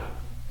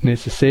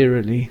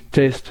necessarily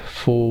test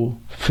for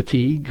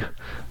fatigue,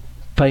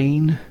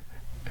 pain,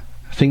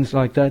 things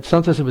like that.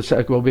 Sometimes I would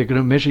say, well, we're going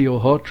to measure your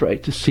heart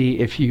rate to see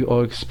if you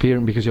are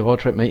experiencing, because your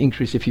heart rate may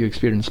increase if you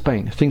experience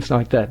pain, things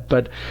like that.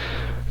 But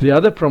the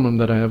other problem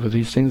that I have with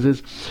these things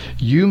is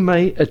you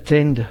may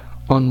attend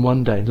on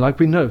one day. Like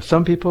we know,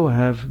 some people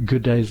have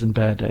good days and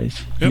bad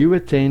days. Yep. You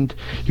attend,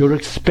 you're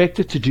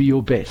expected to do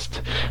your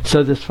best.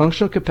 So this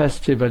functional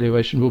capacity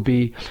evaluation will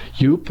be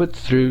you put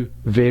through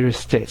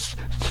various tests,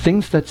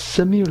 things that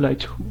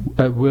simulate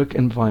a work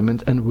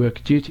environment and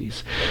work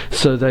duties.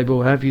 So they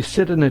will have you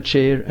sit in a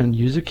chair and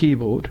use a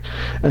keyboard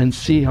and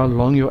see how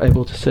long you're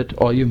able to sit.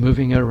 Are you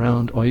moving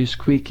around? Are you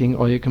squeaking?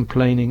 Are you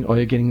complaining? Are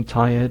you getting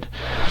tired?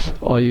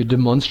 Are you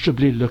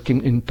demonstrably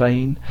looking in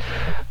pain?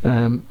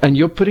 And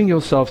you're putting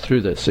yourself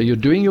through this. So you're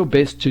doing your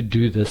best to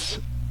do this,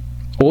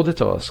 all the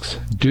tasks,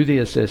 do the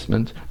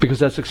assessment, because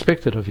that's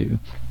expected of you.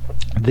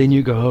 Then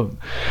you go home.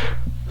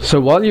 So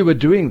while you were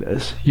doing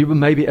this, you were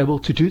maybe able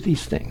to do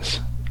these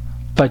things,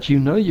 but you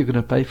know you're going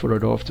to pay for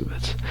it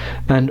afterwards.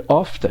 And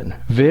often,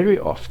 very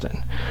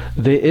often,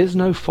 there is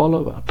no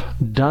follow-up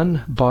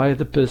done by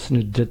the person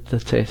who did the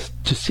test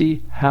to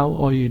see how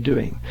are you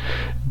doing.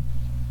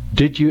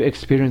 Did you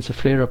experience a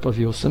flare-up of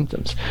your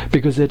symptoms?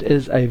 Because it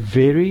is a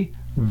very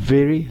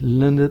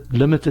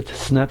limited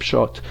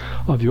snapshot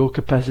of your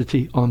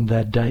capacity on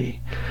that day.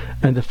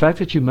 And the fact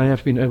that you may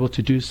have been able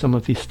to do some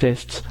of these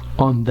tests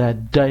on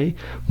that day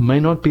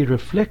may not be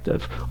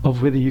reflective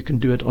of whether you can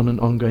do it on an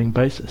ongoing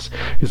basis.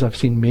 Because I've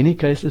seen many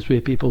cases where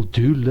people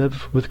do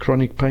live with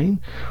chronic pain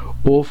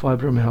or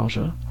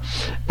fibromyalgia,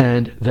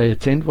 and they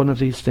attend one of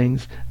these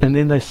things, and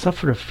then they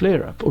suffer a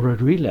flare-up or a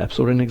relapse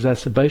or an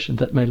exacerbation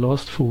that may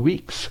last for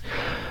weeks.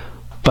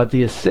 But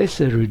the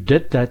assessor who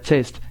did that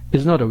test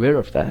is not aware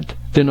of that.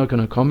 They're not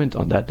going to comment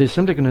on that. They're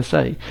simply going to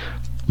say,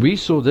 we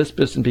saw this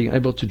person being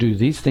able to do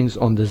these things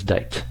on this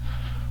date.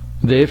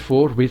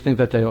 Therefore, we think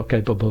that they are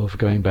capable of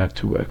going back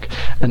to work.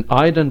 And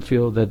I don't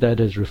feel that that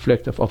is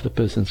reflective of the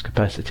person's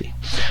capacity.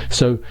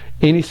 So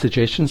any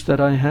suggestions that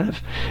I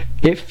have,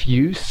 if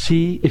you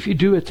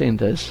do attend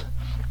this,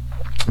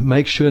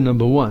 make sure,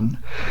 number one,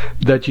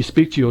 that you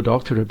speak to your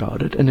doctor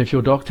about it. And if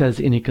your doctor has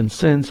any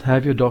concerns,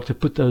 have your doctor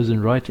put those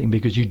in writing,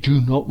 because you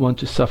do not want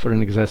to suffer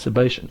an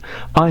exacerbation.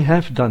 I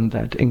have done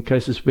that in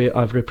cases where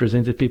I've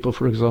represented people,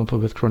 for example,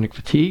 with chronic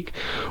fatigue,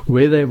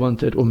 where they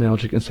wanted, or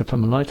myalgic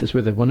encephalomyelitis,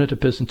 where they wanted a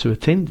person to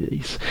attend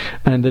these.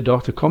 And the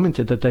doctor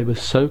commented that they were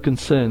so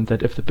concerned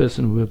that if the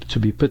person were to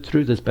be put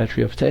through this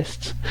battery of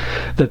tests,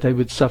 that they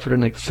would suffer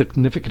a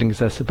significant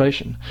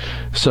exacerbation.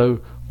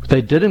 So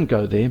they didn't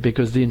go there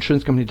because the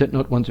insurance company did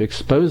not want to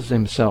expose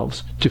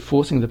themselves to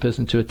forcing the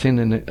person to attend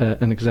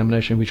an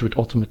examination which would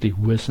ultimately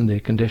worsen their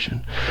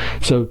condition.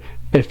 So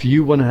if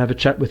you want to have a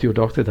chat with your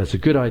doctor, that's a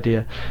good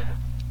idea.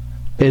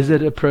 Is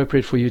it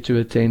appropriate for you to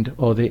attend?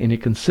 Are there any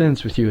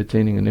concerns with you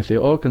attending? And if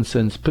there are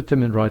concerns, put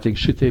them in writing.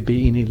 Should there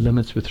be any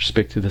limits with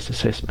respect to this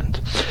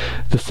assessment?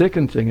 The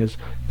second thing is,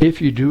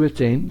 if you do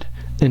attend,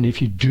 and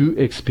if you do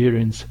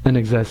experience an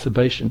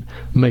exacerbation,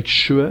 make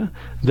sure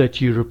that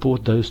you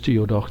report those to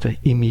your doctor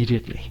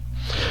immediately.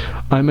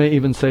 I may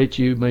even say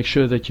to you, make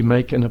sure that you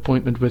make an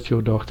appointment with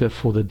your doctor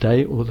for the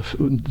day or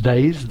the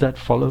days that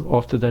follow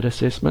after that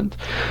assessment,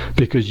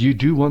 because you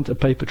do want a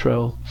paper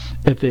trail,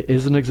 if there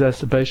is an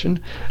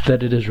exacerbation,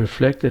 that it is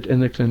reflected in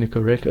the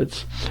clinical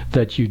records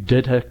that you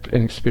did have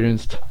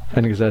experienced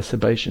an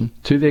exacerbation,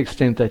 to the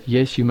extent that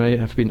yes, you may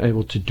have been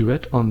able to do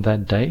it on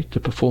that day to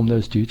perform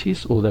those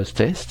duties or those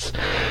tests,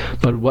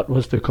 but what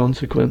was the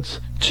consequence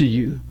to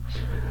you?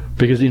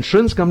 Because the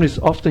insurance companies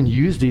often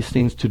use these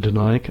things to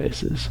deny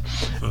cases.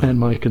 And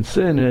my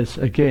concern is,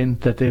 again,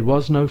 that there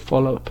was no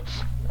follow-up.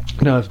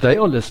 Now, if they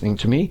are listening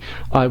to me,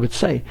 I would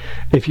say,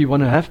 if you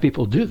want to have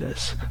people do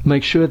this,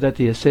 make sure that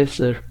the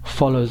assessor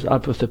follows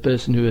up with the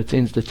person who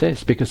attends the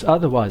test, because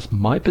otherwise,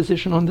 my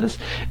position on this,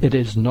 it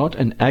is not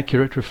an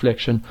accurate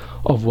reflection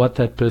of what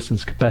that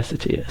person's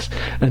capacity is.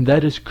 And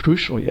that is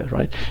crucial here,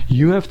 right?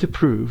 You have to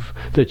prove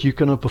that you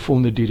cannot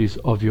perform the duties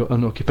of your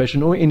own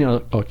occupation or any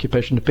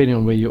occupation, depending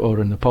on where you are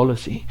in the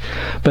policy.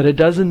 But it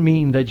doesn't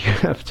mean that you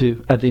have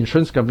to, at the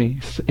insurance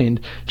company's end,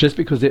 just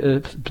because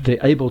they're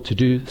able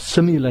to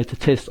simulate the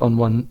test on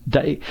one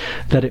day,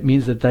 that it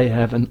means that they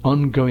have an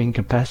ongoing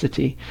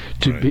capacity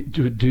to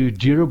do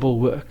durable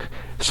work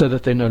so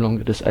that they're no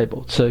longer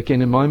disabled. So again,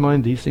 in my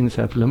mind, these things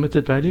have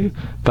limited value,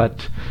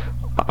 but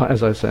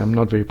as I say, I'm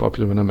not very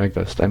popular when I make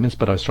those statements,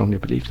 but I strongly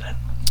believe that.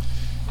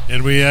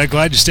 And we're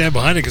glad you stand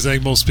behind it, because I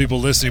think most people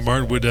listening,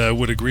 Martin,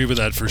 would agree with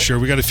that for sure.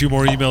 We got a few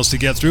more emails to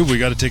get through. We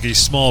got to take a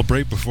small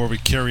break before we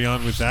carry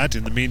on with that.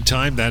 In the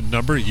meantime, that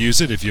number,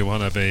 use it if you want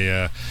to have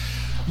a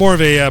more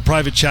of a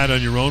private chat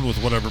on your own with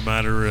whatever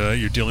matter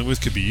you're dealing with.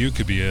 Could be you,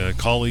 could be a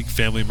colleague,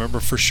 family member.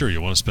 For sure, you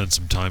want to spend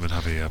some time and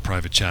have a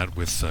private chat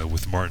with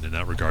Martin in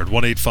that regard.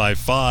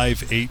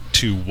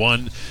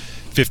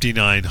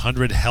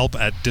 1-855-821-5900. Help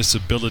at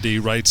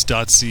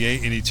disabilityrights.ca.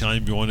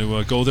 Anytime you want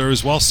to go there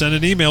as well, send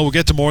an email. We'll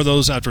get to more of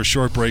those after a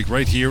short break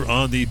right here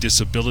on the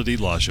Disability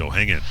Law Show.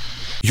 Hang in.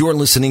 You're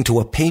listening to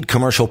a paid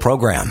commercial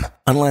program.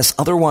 Unless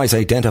otherwise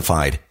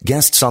identified,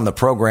 guests on the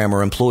program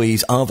are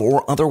employees of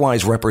or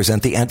otherwise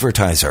represent the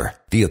advertiser.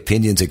 The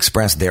opinions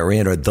expressed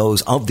therein are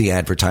those of the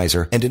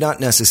advertiser and do not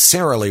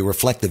necessarily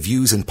reflect the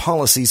views and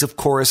policies of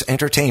Chorus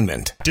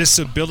Entertainment.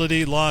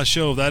 Disability Law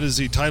Show, that is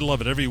the title of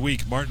it every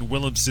week. Martin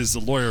Willems is the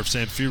lawyer of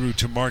Sanfiru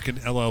Tumarkin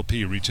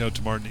LLP. Reach out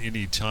to Martin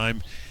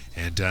anytime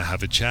and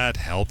have a chat.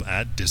 Help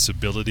at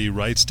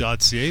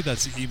disabilityrights.ca.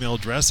 That's the email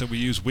address that we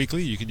use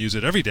weekly. You can use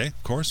it every day,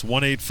 of course.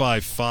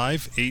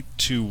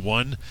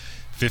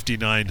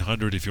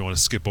 1-855-821-5900 if you want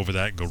to skip over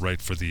that and go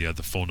right for the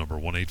phone number.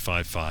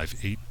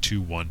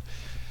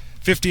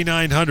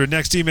 1-855-821-5900.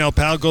 Next email,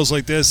 pal, goes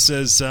like this.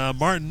 Says,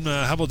 Martin,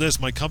 how about this?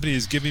 My company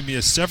is giving me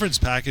a severance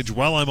package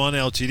while I'm on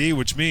LTD,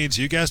 which means,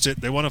 you guessed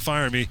it, they want to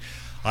fire me.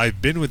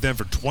 I've been with them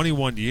for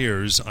 21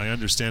 years. I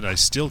understand I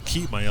still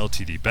keep my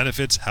LTD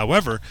benefits.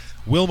 However,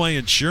 will my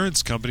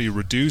insurance company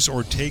reduce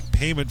or take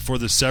payment for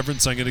the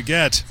severance I'm going to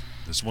get?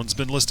 This one's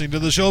been listening to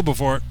the show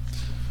before.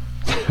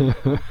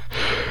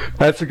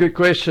 That's a good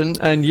question.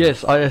 And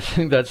yes, I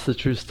think that's the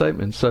true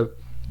statement. So,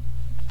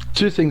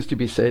 two things to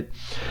be said.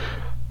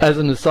 As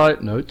an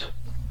aside note,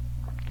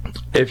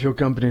 if your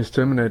company is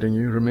terminating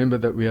you, remember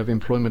that we have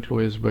employment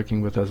lawyers working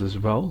with us as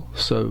well.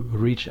 So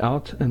reach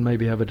out and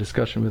maybe have a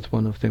discussion with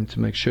one of them to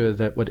make sure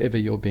that whatever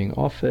you're being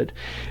offered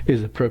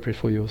is appropriate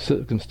for your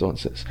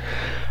circumstances.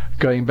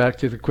 Going back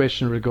to the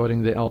question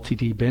regarding the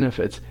LTD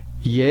benefits,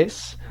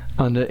 yes,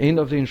 on the end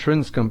of the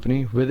insurance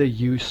company, whether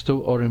you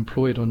still are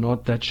employed or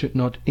not, that should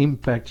not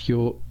impact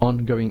your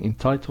ongoing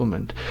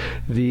entitlement.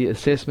 The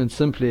assessment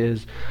simply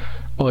is,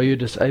 are you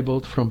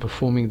disabled from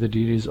performing the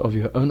duties of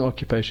your own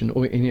occupation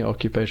or any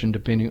occupation,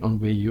 depending on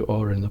where you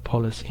are in the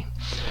policy?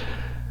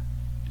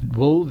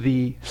 Will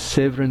the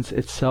severance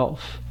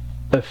itself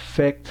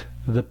affect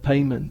the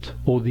payment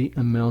or the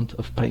amount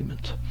of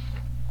payment?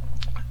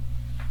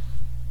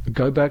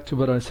 Go back to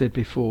what I said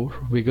before.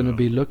 We're going to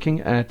be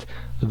looking at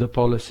the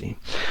policy.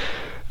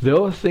 There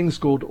are things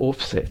called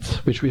offsets,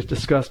 which we've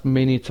discussed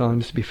many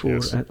times before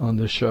on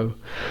the show.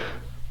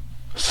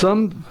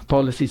 Some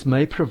policies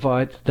may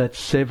provide that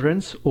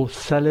severance or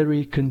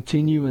salary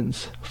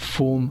continuance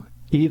form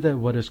either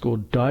what is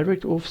called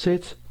direct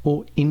offsets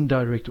or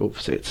indirect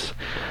offsets.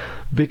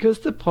 Because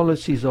the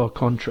policies are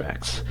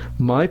contracts,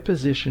 my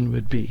position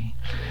would be,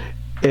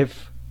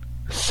 if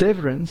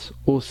severance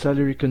or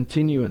salary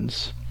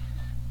continuance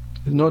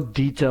is not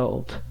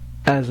detailed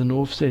as an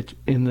offset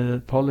in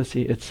the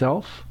policy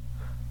itself,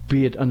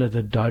 be it under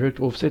the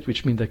direct offset,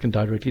 which means they can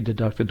directly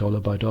deduct the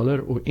dollar by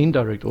dollar, or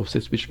indirect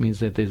offsets, which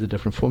means that there's a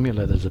different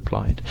formula that's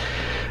applied.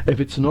 If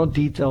it's not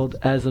detailed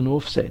as an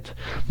offset,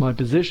 my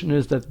position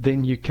is that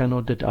then you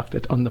cannot deduct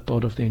it on the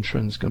part of the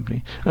insurance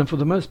company. And for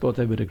the most part,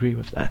 they would agree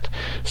with that.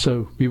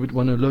 So we would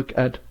want to look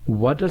at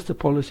what does the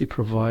policy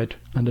provide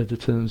under the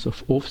terms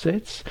of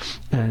offsets,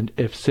 and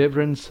if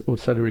severance or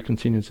salary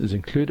continuance is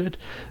included,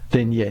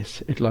 then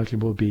yes, it likely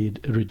will be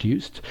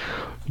reduced,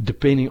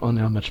 depending on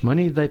how much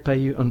money they pay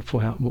you and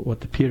for what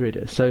the period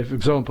is. So, for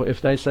example, if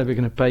they say we're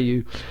going to pay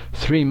you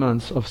 3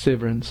 months of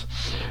severance,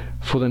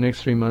 for the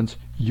next 3 months,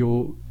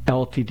 your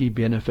LTD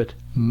benefit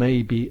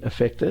may be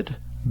affected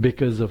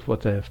because of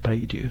what they have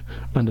paid you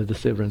under the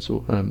severance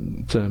or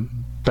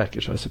term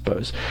package, I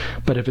suppose.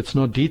 But if it's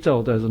not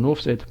detailed as an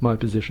offset, my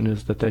position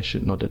is that they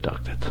should not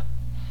deduct it.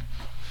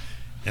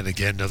 And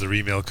again, another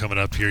email coming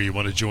up here. You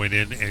want to join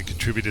in and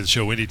contribute to the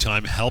show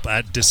anytime,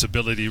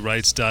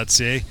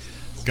 help@disabilityrights.ca.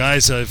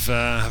 Guys, I've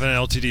have an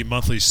LTD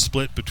monthly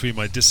split between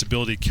my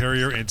disability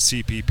carrier and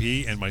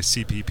CPP, and my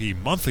CPP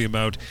monthly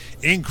amount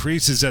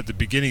increases at the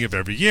beginning of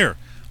every year.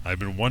 I've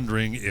been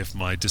wondering if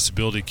my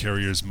disability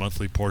carrier's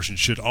monthly portion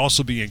should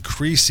also be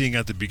increasing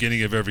at the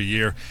beginning of every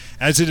year,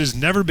 as it has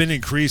never been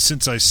increased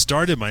since I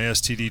started my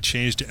STD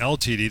change to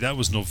LTD. That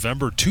was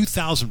November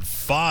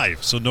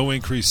 2005, so no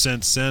increase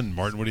since then.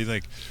 Martin, what do you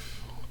think?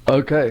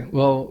 Okay,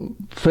 well,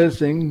 first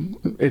thing,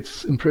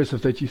 it's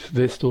impressive that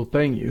they're still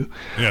paying you.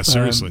 Yeah,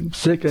 seriously.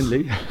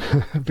 Secondly,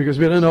 because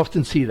we don't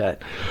often see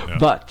that. Yeah.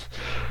 But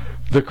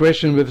the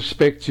question with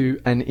respect to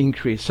an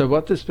increase, so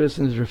what this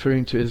person is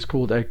referring to is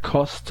called a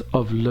cost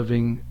of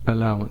living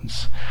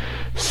allowance.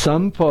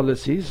 Some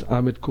policies,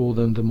 I would call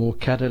them the more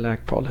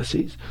Cadillac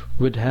policies,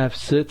 would have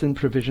certain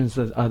provisions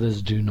that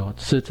others do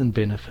not, certain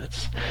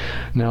benefits.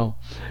 Now,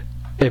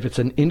 if it's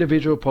an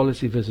individual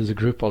policy versus a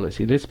group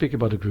policy, let's speak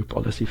about a group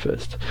policy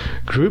first.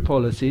 Group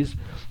policies,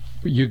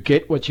 you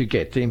get what you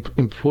get. The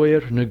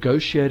employer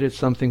negotiated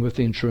something with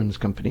the insurance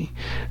company,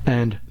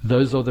 and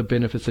those are the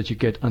benefits that you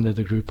get under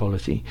the group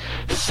policy.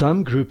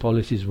 Some group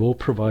policies will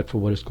provide for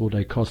what is called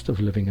a cost of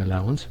living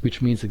allowance,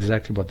 which means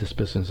exactly what this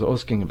person is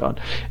asking about.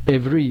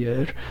 Every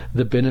year,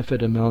 the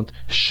benefit amount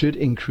should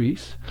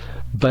increase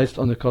based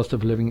on the cost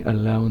of living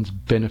allowance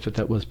benefit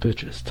that was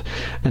purchased.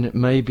 And it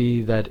may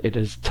be that it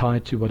is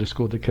tied to what is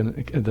called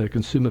the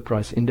consumer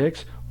price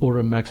index, or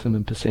a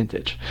maximum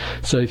percentage.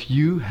 So if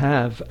you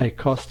have a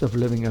cost of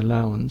living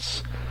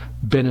allowance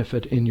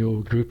benefit in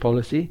your group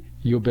policy,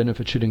 your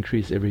benefit should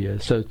increase every year.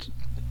 So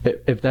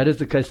if that is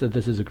the case, that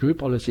this is a group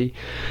policy,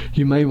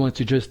 you may want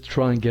to just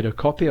try and get a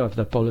copy of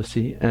that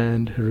policy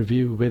and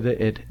review whether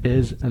it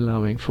is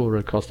allowing for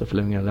a cost of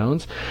living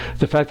allowance.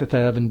 The fact that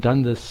they haven't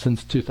done this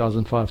since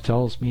 2005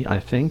 tells me,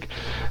 I think,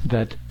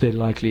 that there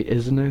likely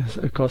isn't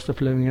a cost of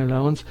living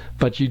allowance,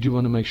 but you do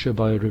want to make sure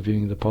by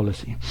reviewing the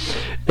policy.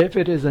 If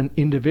it is an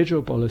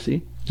individual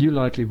policy, you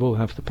likely will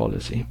have the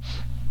policy.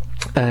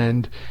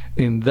 And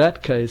in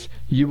that case,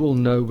 you will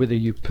know whether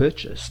you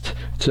purchased.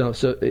 So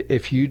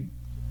if you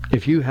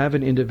have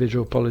an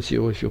individual policy,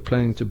 or if you're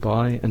planning to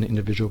buy an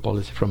individual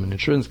policy from an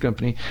insurance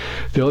company,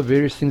 there are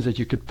various things that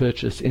you could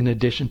purchase in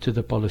addition to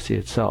the policy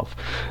itself.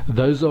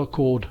 Those are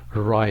called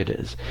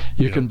riders.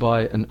 You can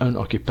buy an own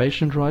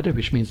occupation rider,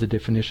 which means the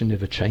definition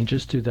never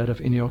changes to that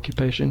of any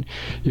occupation.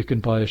 You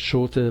can buy a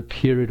shorter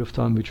period of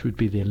time, which would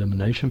be the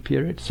elimination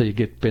period, so you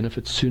get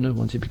benefits sooner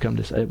once you become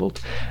disabled.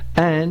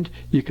 And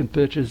you can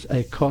purchase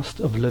a cost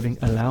of living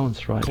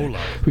allowance rider, COLA.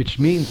 which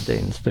means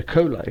then the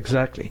COLA,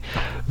 exactly.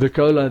 The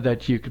COLA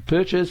that you could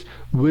purchase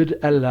would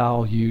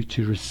allow you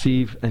to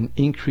receive an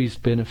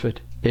increased benefit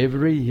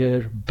every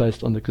year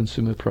based on the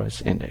consumer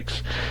price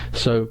index.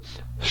 So,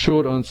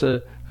 short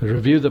answer,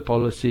 review the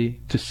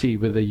policy to see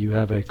whether you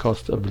have a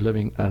cost of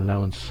living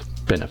allowance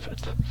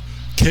benefit.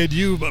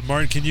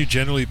 Martin, can you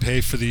generally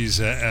pay for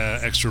these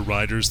extra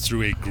riders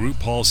through a group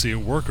policy at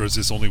work, or is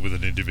this only with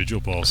an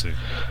individual policy?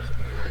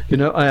 You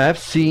know, I have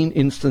seen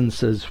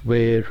instances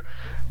where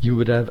you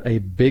would have a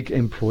big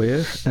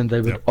employer and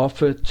they would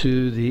offer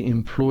to the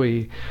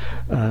employee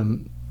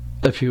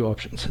a few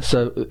options.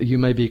 So you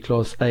may be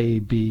class A,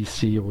 B,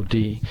 C, or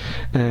D,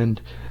 and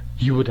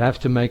you would have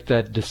to make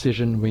that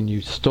decision when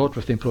you start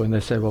with the employer, and they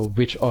say, well,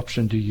 which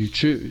option do you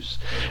choose?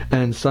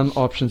 And some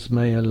options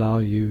may allow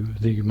you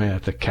may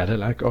have the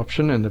Cadillac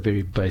option and the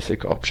very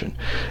basic option.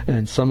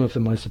 And some of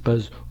them, I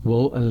suppose,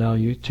 will allow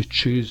you to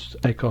choose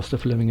a cost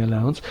of living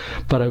allowance.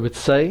 But I would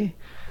say,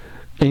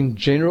 in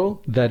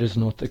general, that is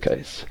not the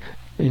case.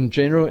 In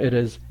general, it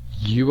is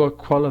you are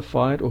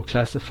qualified or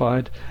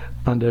classified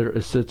under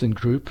a certain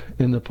group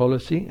in the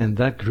policy, and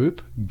that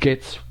group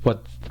gets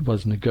what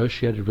was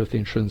negotiated with the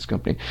insurance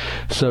company.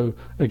 So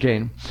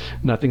again,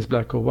 nothing's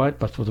black or white,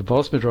 but for the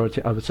vast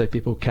majority, I would say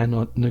people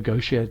cannot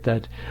negotiate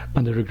that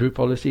under a group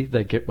policy.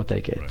 They get what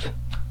they get. Right.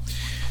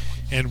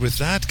 And with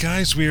that,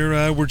 guys,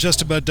 we're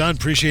just about done.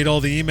 Appreciate all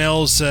the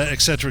emails,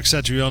 et cetera, et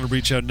cetera. You want to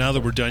reach out now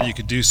that we're done, you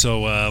can do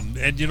so.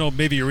 And,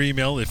 maybe your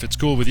email, if it's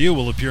cool with you,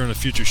 will appear on a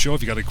future show.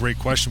 If you got a great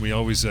question, we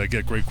always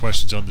get great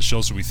questions on the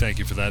show, so we thank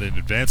you for that in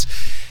advance.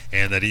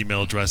 And that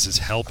email address is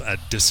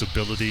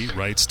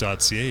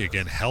help@disabilityrights.ca.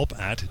 Again,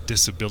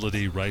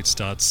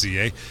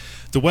 help@disabilityrights.ca.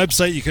 The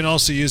website you can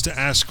also use to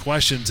ask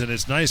questions, and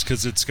it's nice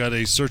because it's got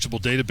a searchable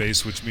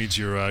database, which means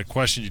your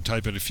question, you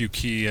type in a few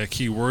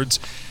key words.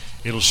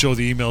 It'll show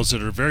the emails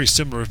that are very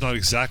similar, if not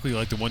exactly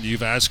like the one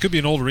you've asked. Could be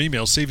an older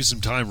email. Save you some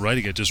time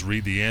writing it. Just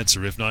read the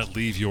answer. If not,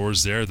 leave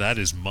yours there. That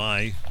is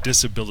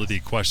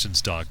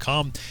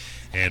mydisabilityquestions.com.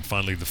 And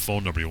finally, the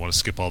phone number. You want to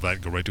skip all that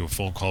and go right to a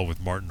phone call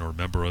with Martin or a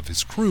member of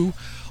his crew.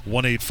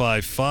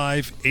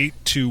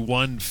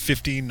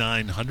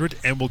 1-855-821-5900.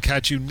 And we'll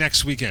catch you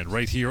next weekend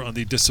right here on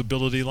the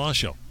Disability Law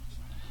Show.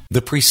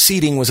 The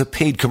preceding was a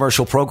paid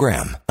commercial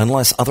program.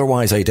 Unless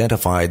otherwise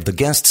identified, the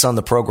guests on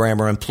the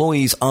program are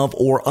employees of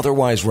or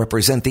otherwise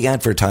represent the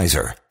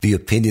advertiser. The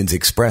opinions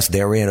expressed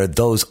therein are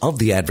those of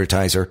the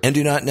advertiser and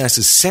do not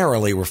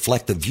necessarily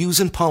reflect the views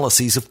and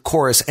policies of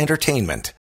Chorus Entertainment.